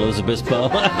in San Luis Obispo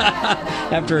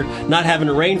after not having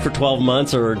it rain for 12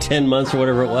 months or 10 months or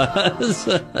whatever it was.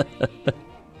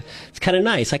 It's kind of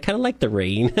nice. I kind of like the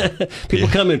rain. People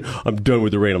come in, I'm done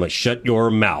with the rain. I'm like, shut your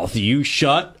mouth. You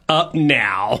shut up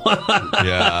now.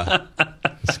 Yeah,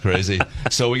 it's crazy.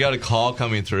 So we got a call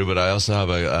coming through, but I also have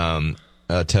a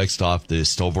text off the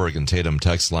Stolberg and Tatum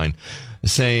text line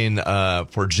saying,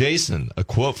 for Jason, a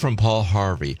quote from Paul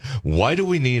Harvey, why do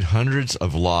we need hundreds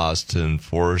of laws to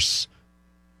enforce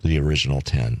the original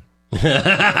 10?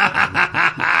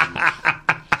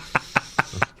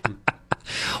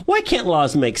 Why can't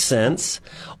laws make sense?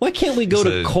 Why can't we go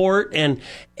to court and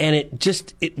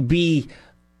it be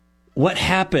what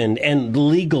happened and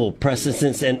legal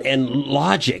precedents and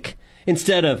logic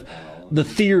instead of the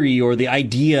theory or the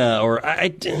idea or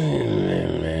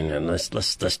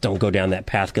let's don't go down that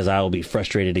path because I will be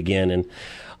frustrated again and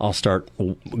I'll start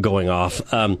going off.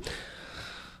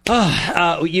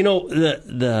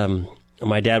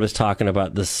 My dad was talking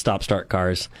about the stop-start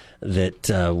cars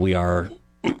that we are.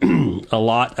 A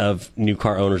lot of new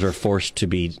car owners are forced to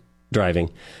be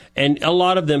driving, and a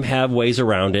lot of them have ways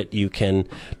around it. You can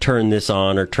turn this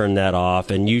on or turn that off,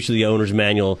 and usually the owner's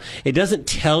manual, it doesn't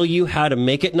tell you how to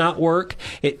make it not work.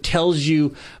 It tells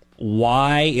you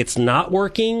why it's not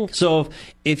working. So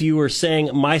if you were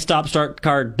saying my stop-start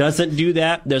car doesn't do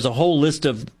that, there's a whole list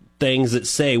of things that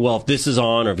say, well, if this is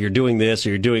on or if you're doing this or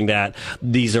you're doing that,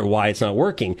 these are why it's not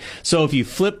working. So if you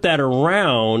flip that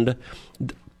around,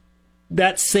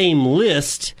 that same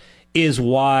list is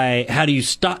how you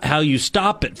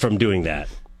stop it from doing that.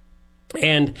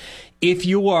 And if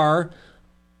you are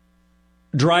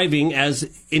driving as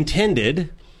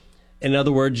intended, in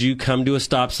other words, you come to a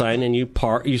stop sign and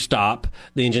you stop,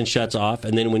 the engine shuts off,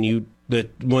 and then when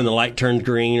the light turns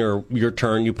green or your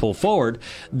turn, you pull forward,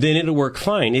 then it'll work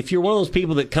fine. If you're one of those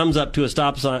people that comes up to a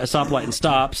stoplight and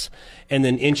stops, and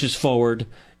then inches forward,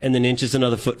 and then inches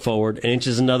another foot forward, and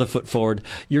inches another foot forward,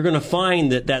 you're going to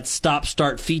find that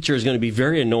stop-start feature is going to be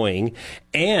very annoying,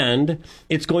 and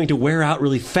it's going to wear out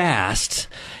really fast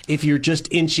if you're just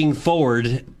inching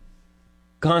forward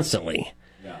constantly.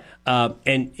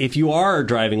 And if you are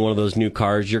driving one of those new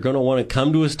cars, you're going to want to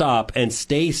come to a stop and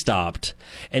stay stopped.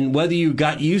 And whether you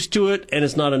got used to it and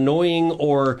it's not annoying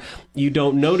or you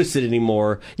don't notice it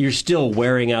anymore, you're still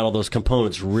wearing out all those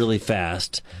components really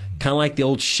fast. Kind of like the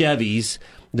old Chevys.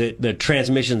 The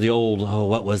transmissions, the old,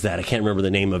 what was that? I can't remember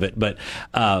the name of it, but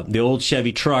the old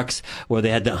Chevy trucks where they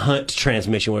had the Hunt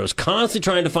transmission where it was constantly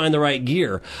trying to find the right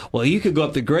gear. Well, you could go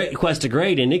up the Questa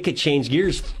grade and it could change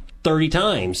gears 30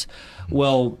 times.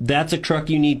 Well, that's a truck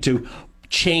you need to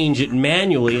change it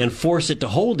manually and force it to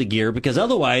hold the gear because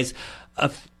otherwise a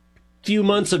few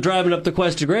months of driving up the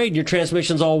Questa grade, your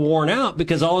transmission's all worn out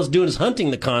because all it's doing is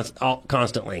hunting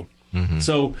constantly. Mm-hmm.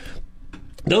 So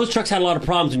those trucks had a lot of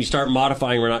problems when you start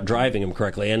modifying or not driving them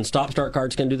correctly, and stop-start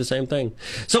cars can do the same thing.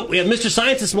 So we have Mr.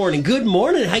 Science this morning. Good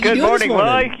morning. How you doing this morning?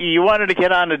 Well, you wanted to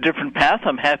get on a different path.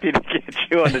 I'm happy to get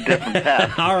you on a different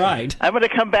path. All right. I'm going to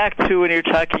come back to when you're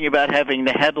talking about having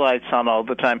the headlights on all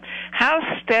the time. How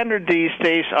standard these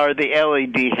days are the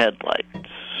LED headlights?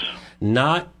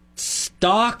 Not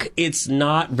stock, it's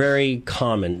not very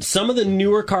common. Some of the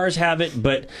newer cars have it,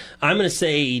 but I'm going to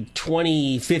say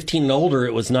 2015 and older,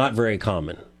 it was not very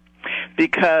common.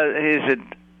 Because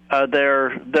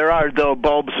there are though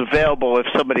bulbs available if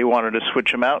somebody wanted to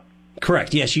switch them out?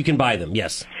 Correct. Yes, you can buy them.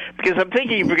 Yes. Because I'm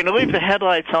thinking if you're going to leave the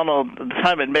headlights on all the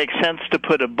time, it makes sense to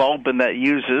put a bulb in that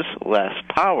uses less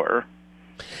power.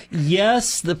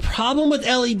 Yes, the problem with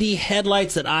LED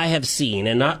headlights that I have seen,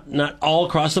 and not all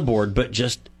across the board, but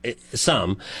just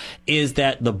some, is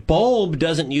that the bulb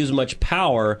doesn't use much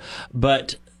power,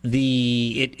 but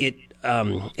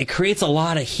it creates a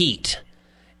lot of heat.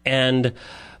 And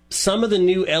some of the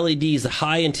new LEDs, the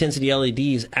high-intensity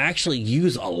LEDs, actually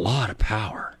use a lot of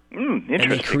power. Interesting.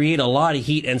 And they create a lot of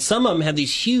heat. And some of them have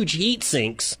these huge heat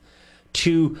sinks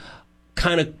to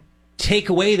kind of take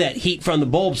away that heat from the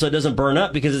bulb so it doesn't burn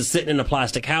up because it's sitting in a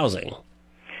plastic housing.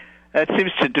 That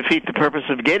seems to defeat the purpose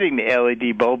of getting the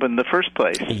LED bulb in the first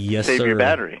place. Yes, Save sir. your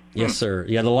battery. Yes, sir.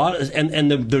 Yeah,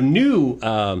 the new,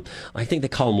 I think they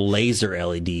call them laser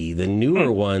LED. The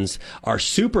newer ones are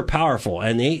super powerful,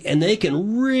 and they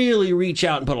can really reach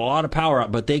out and put a lot of power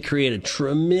out, but they create a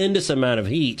tremendous amount of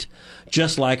heat,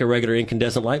 just like a regular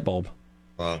incandescent light bulb.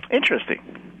 Wow. Interesting.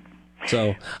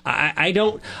 So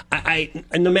and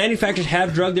the manufacturers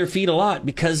have drugged their feet a lot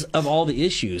because of all the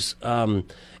issues.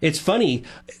 It's funny.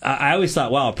 I always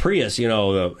thought, wow, Prius,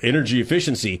 the energy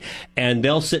efficiency, and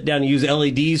they'll sit down and use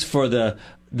LEDs for on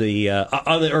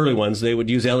the early ones. They would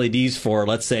use LEDs for,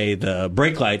 let's say, the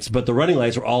brake lights, but the running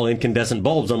lights were all incandescent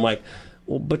bulbs. I'm like,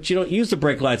 well, but you don't use the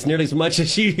brake lights nearly as much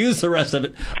as you use the rest of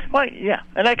it. Well, yeah,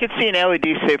 and I could see an LED,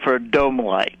 say, for a dome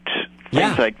light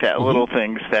things like that, little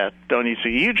things that don't use a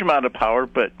huge amount of power,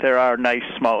 but there are nice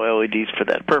small LEDs for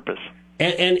that purpose.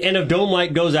 And if dome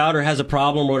light goes out or has a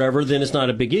problem or whatever, then it's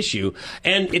not a big issue.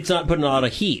 And it's not putting a lot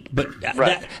of heat. But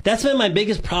that's been my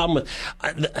biggest problem with...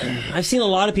 I've seen a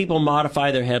lot of people modify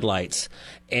their headlights,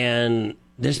 and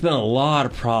there's been a lot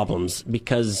of problems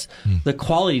because the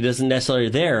quality doesn't necessarily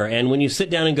there. And when you sit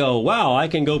down and go, wow, I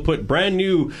can go put brand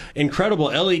new, incredible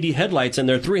LED headlights and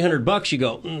they're $300, you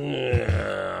go,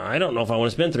 I don't know if I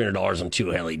want to spend $300 on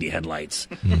 2 LED headlights.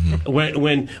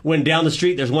 When down the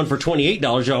street there's one for $28, you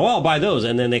go, I'll buy those.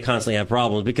 And then they constantly have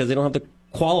problems because they don't have the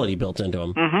quality built into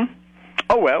them. Mm-hmm.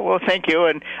 Oh, well, thank you.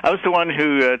 And I was the one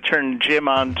who turned Jim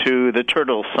on to the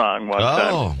Turtles song one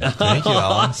time. Oh, thank you,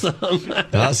 Alan. Awesome.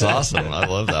 That's awesome. I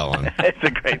love that one. It's a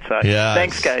great song. Yeah.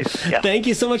 Thanks, guys. Yeah. Thank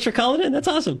you so much for calling in. That's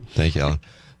awesome. Thank you, Alan.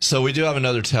 So we do have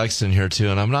another text in here, too,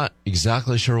 and I'm not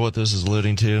exactly sure what this is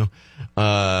alluding to.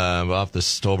 Off the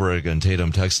Stolberg and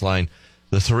Tatum text line,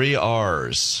 the 3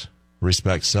 R's: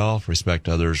 respect self, respect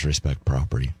others, respect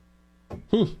property.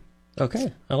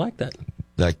 Okay, I like that.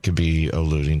 That could be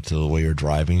alluding to the way you're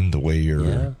driving, the way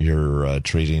you're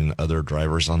treating other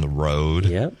drivers on the road,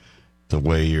 the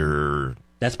way you're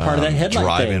that's part of that headlight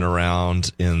driving thing.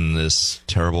 around in this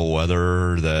terrible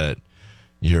weather, that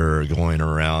you're going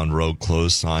around road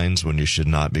closed signs when you should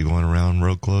not be going around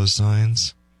road closed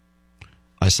signs.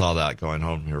 I saw that going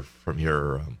home here from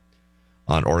here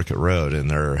on Orchid Road, and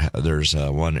there's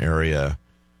one area.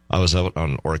 I was out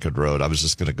on Orchid Road. I was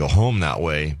just going to go home that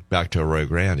way back to Arroyo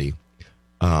Grande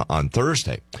on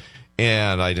Thursday,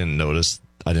 and I didn't know that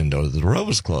the road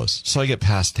was closed. So I get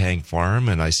past Tang Farm,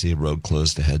 and I see a road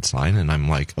closed ahead sign, and I'm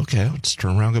like, okay, let's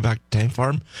turn around, go back to Tang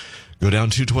Farm, go down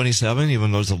 227,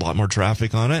 even though there's a lot more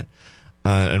traffic on it,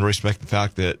 and respect the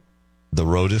fact that the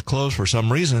road is closed for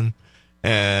some reason.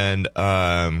 And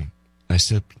I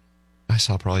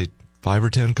saw probably 5 or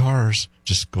 10 cars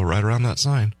just go right around that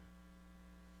sign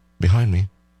behind me.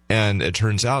 And it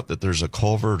turns out that there's a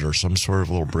culvert or some sort of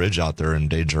little bridge out there in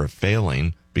danger of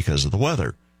failing because of the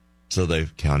weather. So the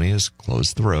county has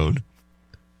closed the road.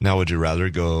 Now, would you rather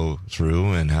go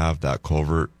through and have that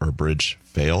culvert or bridge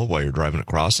fail while you're driving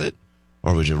across it?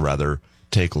 Or would you rather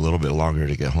take a little bit longer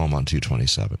to get home on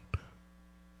 227?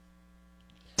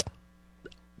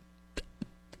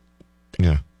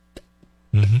 Yeah.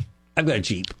 Mm-hmm. I've got a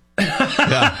Jeep.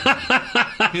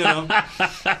 Yeah. You know,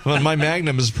 well, my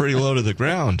Magnum is pretty low to the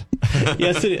ground.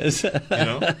 Yes, it is. You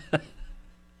know?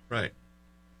 Right.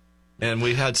 And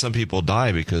we had some people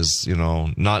die because,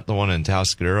 not the one in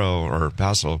Tascadero or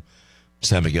Paso,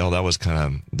 San Miguel, that was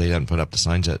they hadn't put up the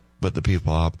signs yet, but the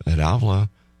people up at Avila,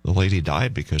 the lady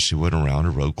died because she went around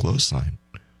a road closed sign.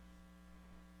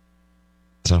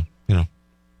 So,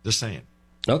 just saying.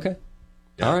 Okay.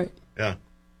 Yeah. All right. Yeah.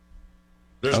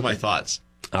 There's my thoughts.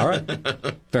 All right.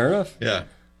 Fair enough. Yeah.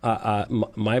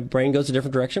 My brain goes a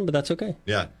different direction, but that's okay.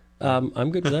 Yeah.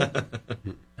 I'm good with that.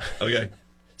 Okay.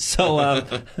 So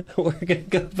we're going to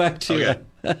go back to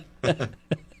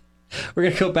we're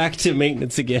going to go back to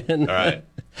maintenance again. All right.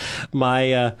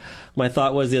 My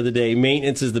thought was the other day,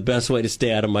 maintenance is the best way to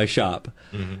stay out of my shop.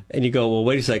 Mm-hmm. And you go, well,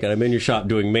 wait a second, I'm in your shop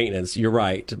doing maintenance. You're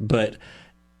right, but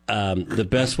the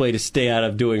best way to stay out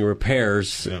of doing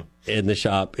repairs in the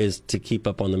shop is to keep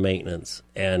up on the maintenance.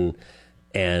 And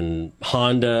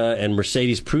Honda and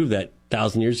Mercedes proved that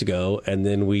 1,000 years ago, and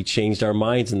then we changed our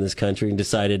minds in this country and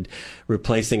decided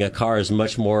replacing a car is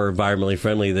much more environmentally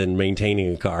friendly than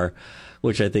maintaining a car,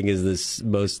 which I think is the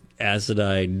most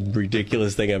acidine,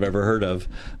 ridiculous thing I've ever heard of.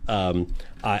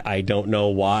 I don't know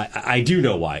why. I do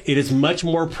know why. It is much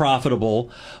more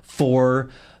profitable for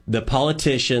the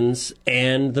politicians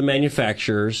and the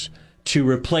manufacturers to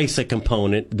replace a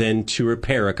component than to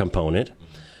repair a component.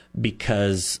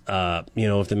 Because,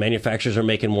 if the manufacturers are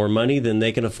making more money, then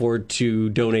they can afford to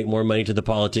donate more money to the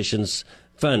politicians'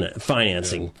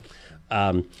 financing.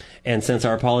 And since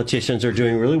our politicians are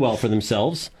doing really well for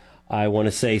themselves, I want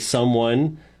to say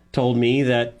someone told me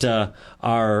that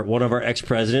one of our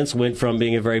ex-presidents went from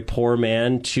being a very poor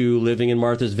man to living in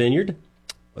Martha's Vineyard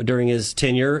during his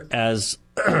tenure as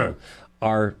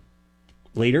our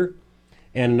leader.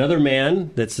 And another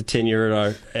man that's the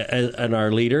tenure and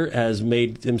our leader has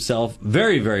made himself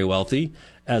very, very wealthy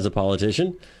as a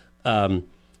politician.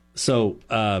 So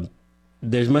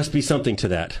there must be something to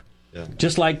that. Yeah.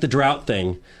 Just like the drought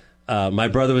thing. My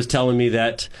brother was telling me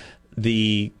that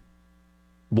the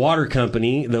water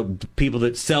company, the people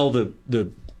that sell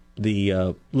the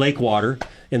lake water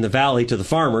in the valley to the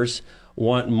farmers,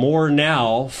 want more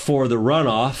now for the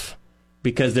runoff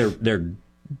because they're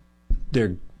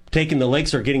taking the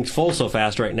lakes are getting full so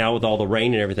fast right now with all the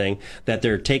rain and everything that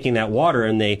they're taking that water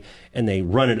and they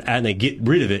run it and they get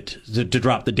rid of it to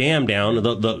drop the dam down,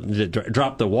 to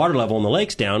drop the water level in the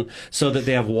lakes down so that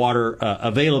they have water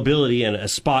availability and a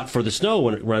spot for the snow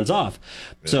when it runs off.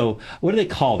 Yeah. So what do they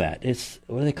call that?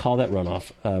 What do they call that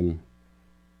runoff?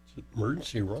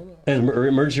 Emergency runoff.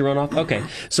 Emergency runoff? Okay.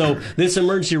 So this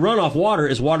emergency runoff water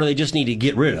is water they just need to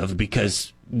get rid of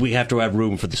because we have to have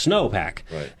room for the snowpack.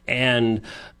 Right. And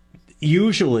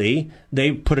usually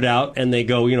they put it out and they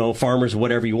go, farmers,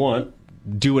 whatever you want,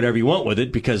 do whatever you want with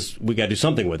it because we got to do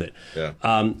something with it.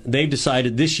 Yeah. They've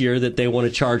decided this year that they want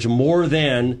to charge more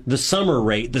than the summer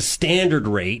rate, the standard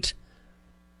rate,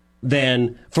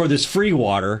 than for this free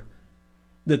water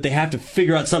that they have to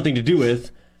figure out something to do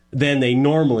with than they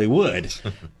normally would.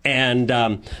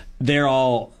 And they're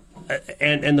all,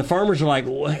 and the farmers are like,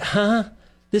 huh?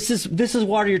 This is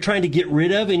water you're trying to get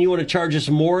rid of, and you want to charge us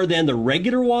more than the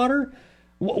regular water?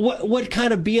 What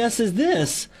kind of BS is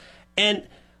this? And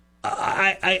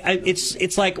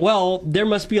it's like, well, there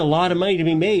must be a lot of money to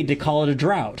be made to call it a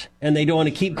drought, and they don't want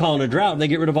to keep calling it a drought. They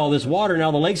get rid of all this water.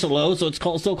 Now the lakes are low, so it's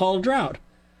still called a drought.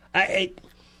 I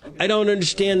don't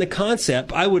understand the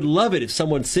concept. I would love it if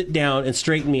someone sit down and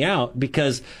straighten me out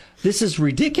because this is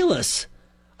ridiculous.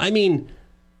 I mean,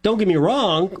 don't get me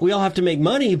wrong. We all have to make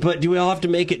money, but do we all have to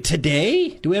make it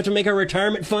today? Do we have to make our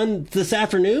retirement fund this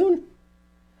afternoon?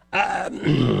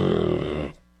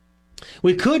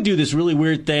 We could do this really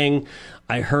weird thing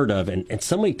I heard of, and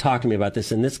somebody talked to me about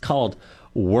this, and it's called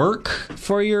work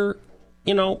for your,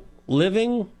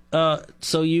 living.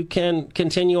 So you can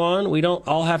continue on. We don't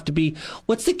all have to be.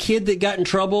 What's the kid that got in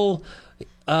trouble?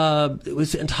 It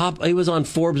was He was on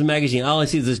Forbes magazine. All I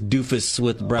see is this doofus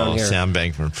with brown hair. Sam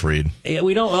Bankman-Fried. Yeah,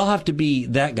 we don't all have to be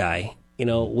that guy.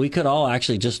 We could all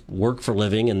actually just work for a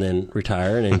living and then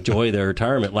retire and enjoy their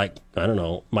retirement. Like, I don't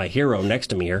know, my hero next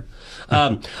to me here.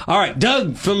 All right,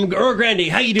 Doug from Rio Grande.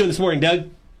 How you doing this morning, Doug?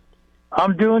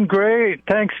 I'm doing great.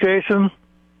 Thanks, Jason.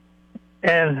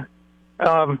 And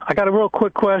I got a real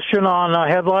quick question on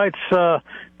headlights for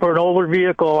an older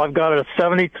vehicle. I've got a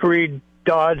 73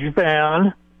 Dodge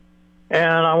van,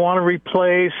 and I want to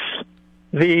replace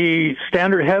the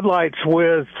standard headlights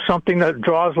with something that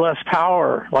draws less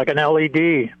power, like an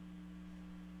LED.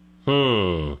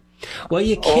 Well,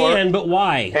 you can, but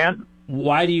why? And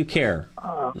why do you care?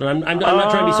 I'm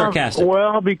not trying to be sarcastic.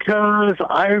 Well, because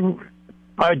I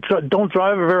don't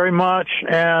drive it very much,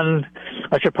 and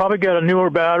I should probably get a newer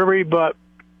battery, but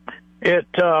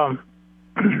I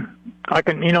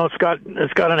can, it's got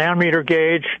an ammeter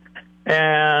gauge,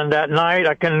 and at night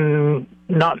I can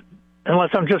not, unless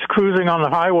I'm just cruising on the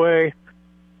highway,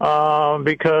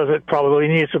 because it probably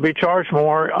needs to be charged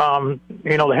more.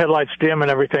 The headlights dim and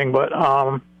everything, but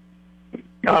I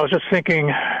was just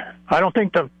thinking, I don't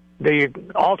think the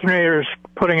alternator's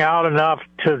putting out enough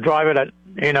to drive it at,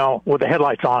 with the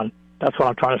headlights on. That's what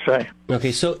I'm trying to say.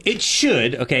 Okay, so it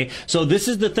should. Okay, so this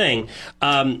is the thing.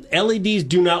 LEDs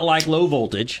do not like low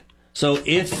voltage. So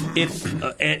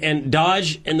and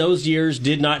Dodge in those years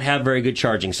did not have very good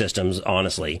charging systems,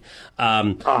 honestly.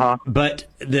 But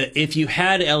if you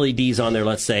had LEDs on there,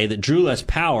 let's say, that drew less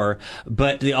power,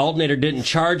 but the alternator didn't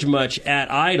charge much at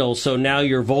idle, so now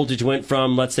your voltage went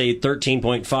from, let's say,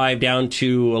 13.5 down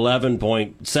to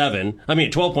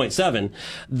 12.7,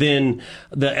 then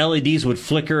the LEDs would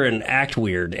flicker and act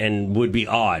weird and would be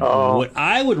odd. What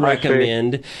I would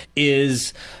recommend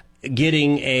is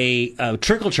getting a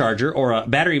trickle charger or a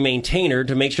battery maintainer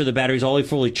to make sure the battery's always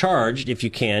fully charged, if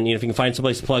you can. If you can find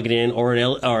someplace to plug it in, or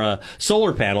a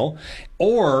solar panel.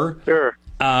 Or sure.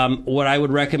 What I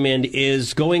would recommend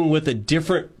is going with a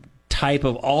different type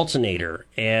of alternator,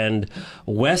 and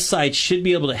Westside should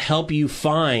be able to help you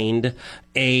find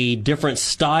a different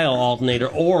style alternator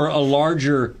or a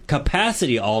larger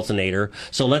capacity alternator.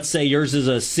 So let's say yours is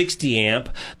a 60 amp,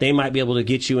 they might be able to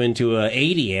get you into a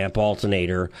 80 amp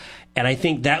alternator, and I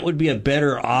think that would be a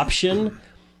better option.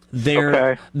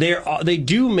 They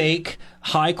do make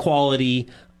high quality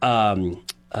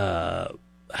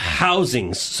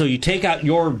housings. So you take out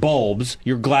your bulbs,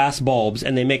 your glass bulbs,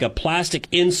 and they make a plastic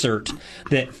insert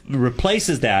that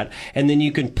replaces that, and then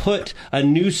you can put a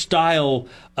new style,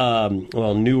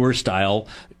 newer style,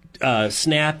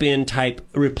 snap-in type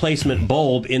replacement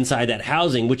bulb inside that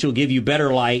housing, which will give you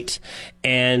better light,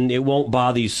 and it won't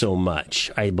bother you so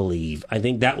much, I believe. I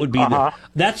think that would be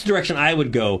that's the direction I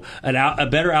would go. A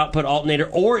better output alternator,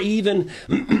 or even,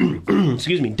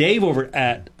 excuse me, Dave over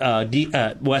at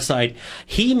Westside,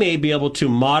 he may be able to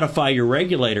modify your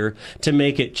regulator to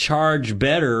make it charge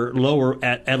better,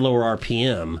 at lower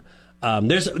RPM.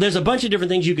 There's a bunch of different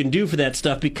things you can do for that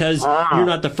stuff because you're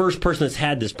not the first person that's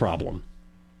had this problem.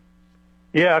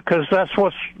 Yeah, because that's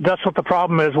what the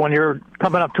problem is when you're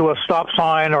coming up to a stop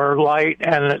sign or light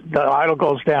and the idle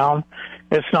goes down.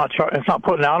 It's not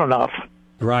putting out enough.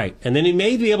 Right, and then you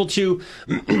may be able to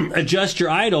adjust your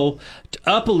idle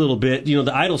up a little bit. You know,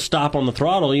 the idle stop on the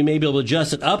throttle. You may be able to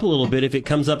adjust it up a little bit if it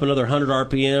comes up another 100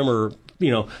 RPM or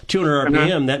 200 RPM.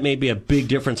 Mm-hmm. That may be a big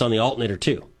difference on the alternator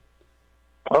too.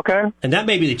 Okay. And that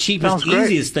may be the cheapest,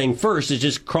 easiest thing first is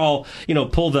just pull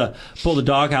the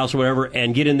doghouse or whatever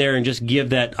and get in there and just give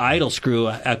that idle screw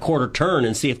a quarter turn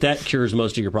and see if that cures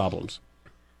most of your problems.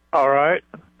 All right.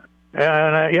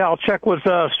 And I'll check with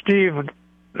Steve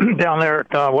down there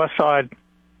at West Side.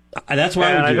 That's what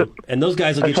I would do. And those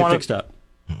guys will get you fixed up.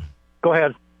 Go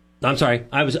ahead. I'm sorry.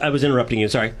 I was interrupting you.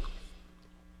 Sorry.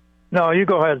 No, you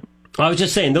go ahead. I was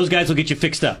just saying those guys will get you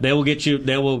fixed up. They will get you.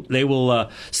 They will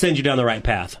send you down the right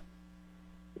path.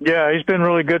 Yeah, he's been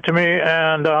really good to me,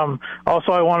 and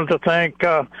also I wanted to thank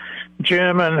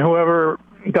Jim and whoever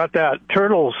got that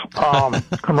Turtles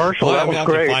commercial. Well, that was I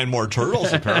great. have to find more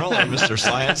turtles. Apparently, Mr.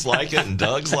 Science like it, and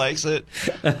Doug's likes it.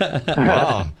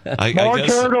 Wow, I guess,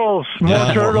 turtles.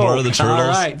 More turtles. of the turtles. All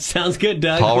right, sounds good,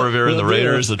 Doug. Paul Revere and the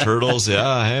Raiders, the Turtles.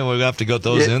 Yeah, hey, we'll have to get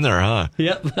those in there, huh?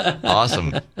 Yep.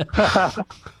 Awesome.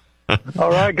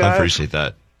 All right, guys. I appreciate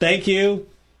that. Thank you.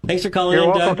 Thanks for calling You're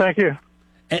in, welcome. Doug. Thank you.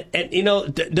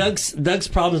 And Doug's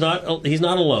problem's he's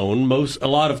not alone. A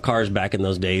lot of cars back in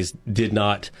those days did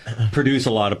not produce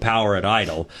a lot of power at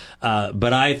idle.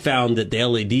 But I found that the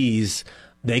LEDs,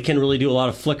 they can really do a lot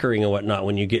of flickering and whatnot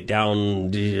when you get down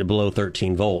below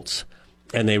 13 volts.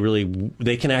 And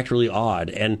they can act really odd.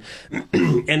 And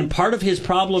part of his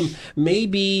problem may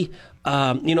be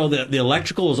the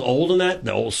electrical is old in that.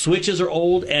 The old switches are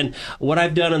old. And what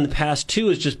I've done in the past, too,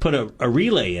 is just put a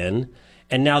relay in.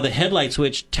 And now the headlight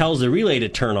switch tells the relay to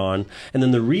turn on. And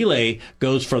then the relay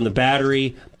goes from the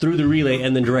battery through the relay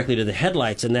and then directly to the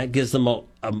headlights. And that gives them a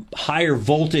higher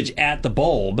voltage at the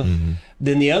bulb. Mm-hmm.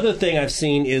 Then the other thing I've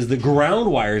seen is the ground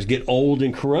wires get old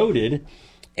and corroded.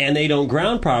 And they don't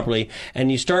ground properly, and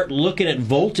you start looking at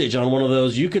voltage on one of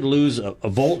those, you could lose a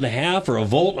volt and a half or a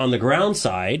volt on the ground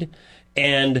side,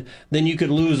 and then you could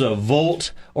lose a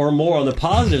volt or more on the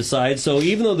positive side. So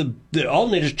even though the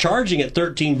alternator's charging at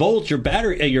 13 volts,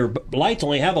 your lights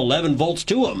only have 11 volts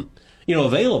to them,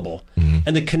 available. Mm-hmm.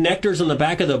 And the connectors on the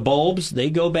back of the bulbs, they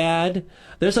go bad.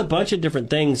 There's a bunch of different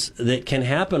things that can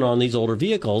happen on these older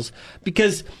vehicles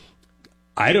because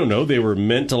I don't know, they were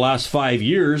meant to last 5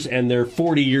 years and they're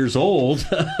 40 years old.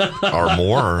 Or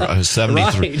more. A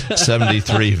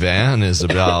 73 van is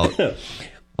about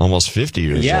almost 50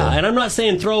 years old. Yeah, and I'm not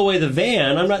saying throw away the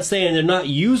van. I'm not saying they're not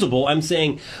usable. I'm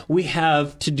saying we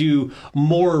have to do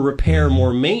more repair,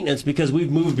 more maintenance because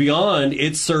we've moved beyond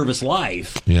its service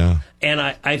life. Yeah. And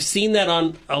I've seen that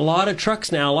on a lot of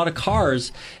trucks now, a lot of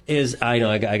cars I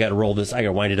got to roll this, I got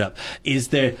to wind it up, is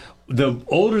that the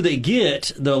older they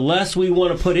get, the less we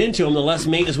want to put into them, the less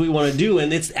maintenance we want to do.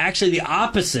 And it's actually the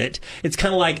opposite. It's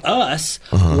kind of like us.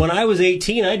 Uh-huh. When I was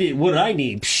 18, what did I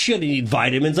need? I didn't need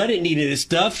vitamins. I didn't need any of this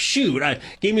stuff. Shoot, I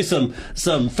gave me some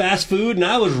fast food and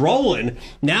I was rolling.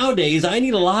 Nowadays, I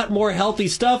need a lot more healthy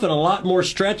stuff and a lot more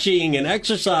stretching and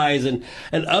exercise and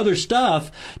other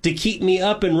stuff to keep me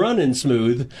up and running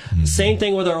smooth. Mm-hmm. Same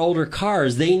thing with our older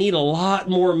cars. They need a lot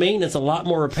more maintenance, a lot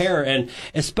more repair, and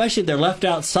especially if they're left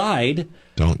outside.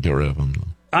 Don't get rid of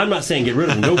them. I'm not saying get rid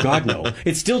of them. No, God, no.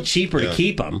 It's still cheaper to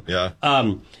keep them. Yeah.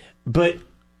 But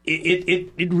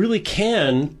it really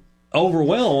can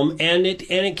overwhelm, and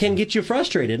it can get you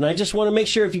frustrated. And I just want to make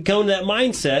sure if you go into that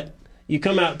mindset, you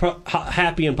come out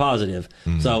happy and positive.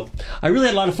 Mm-hmm. So I really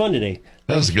had a lot of fun today.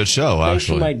 That was a good show, Thanks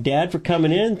actually. for my dad for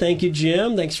coming in. Thank you,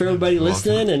 Jim. Thanks for everybody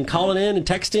listening and calling in and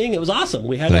texting. It was awesome.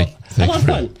 We had a lot of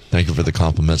fun. Thank you for the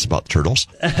compliments about turtles.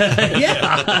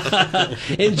 Yeah.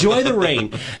 Enjoy the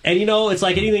rain. And, it's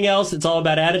like anything else. It's all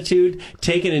about attitude.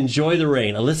 Take it, enjoy the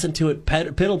rain. Listen to it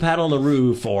piddle-paddle on the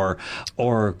roof or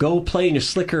go play in your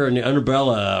slicker and your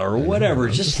umbrella or whatever.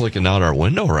 I'm just looking out our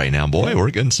window right now. Boy, we're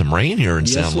getting some rain here in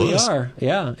San Luis. Yes, we are.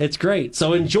 Yeah, it's great.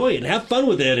 So enjoy it and have fun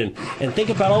with it and think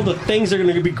about all the things that are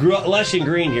going to be lush and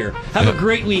green here. Have a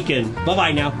great weekend.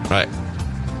 Bye-bye now. All right.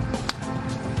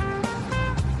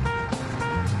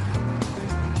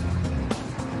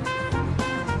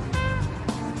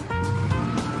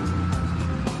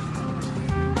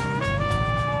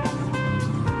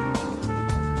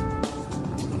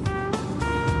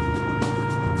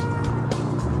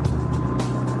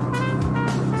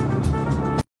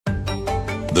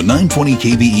 The The 920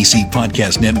 KVEC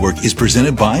Podcast Network is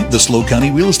presented by the SLO County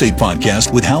Real Estate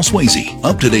Podcast with Hal Swayze.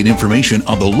 Up-to-date information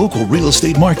on the local real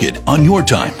estate market on your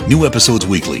time. New episodes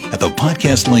weekly at the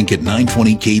podcast link at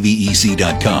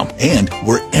 920kvec.com and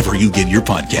wherever you get your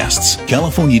podcasts.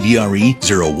 California DRE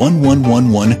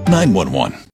 01111 911.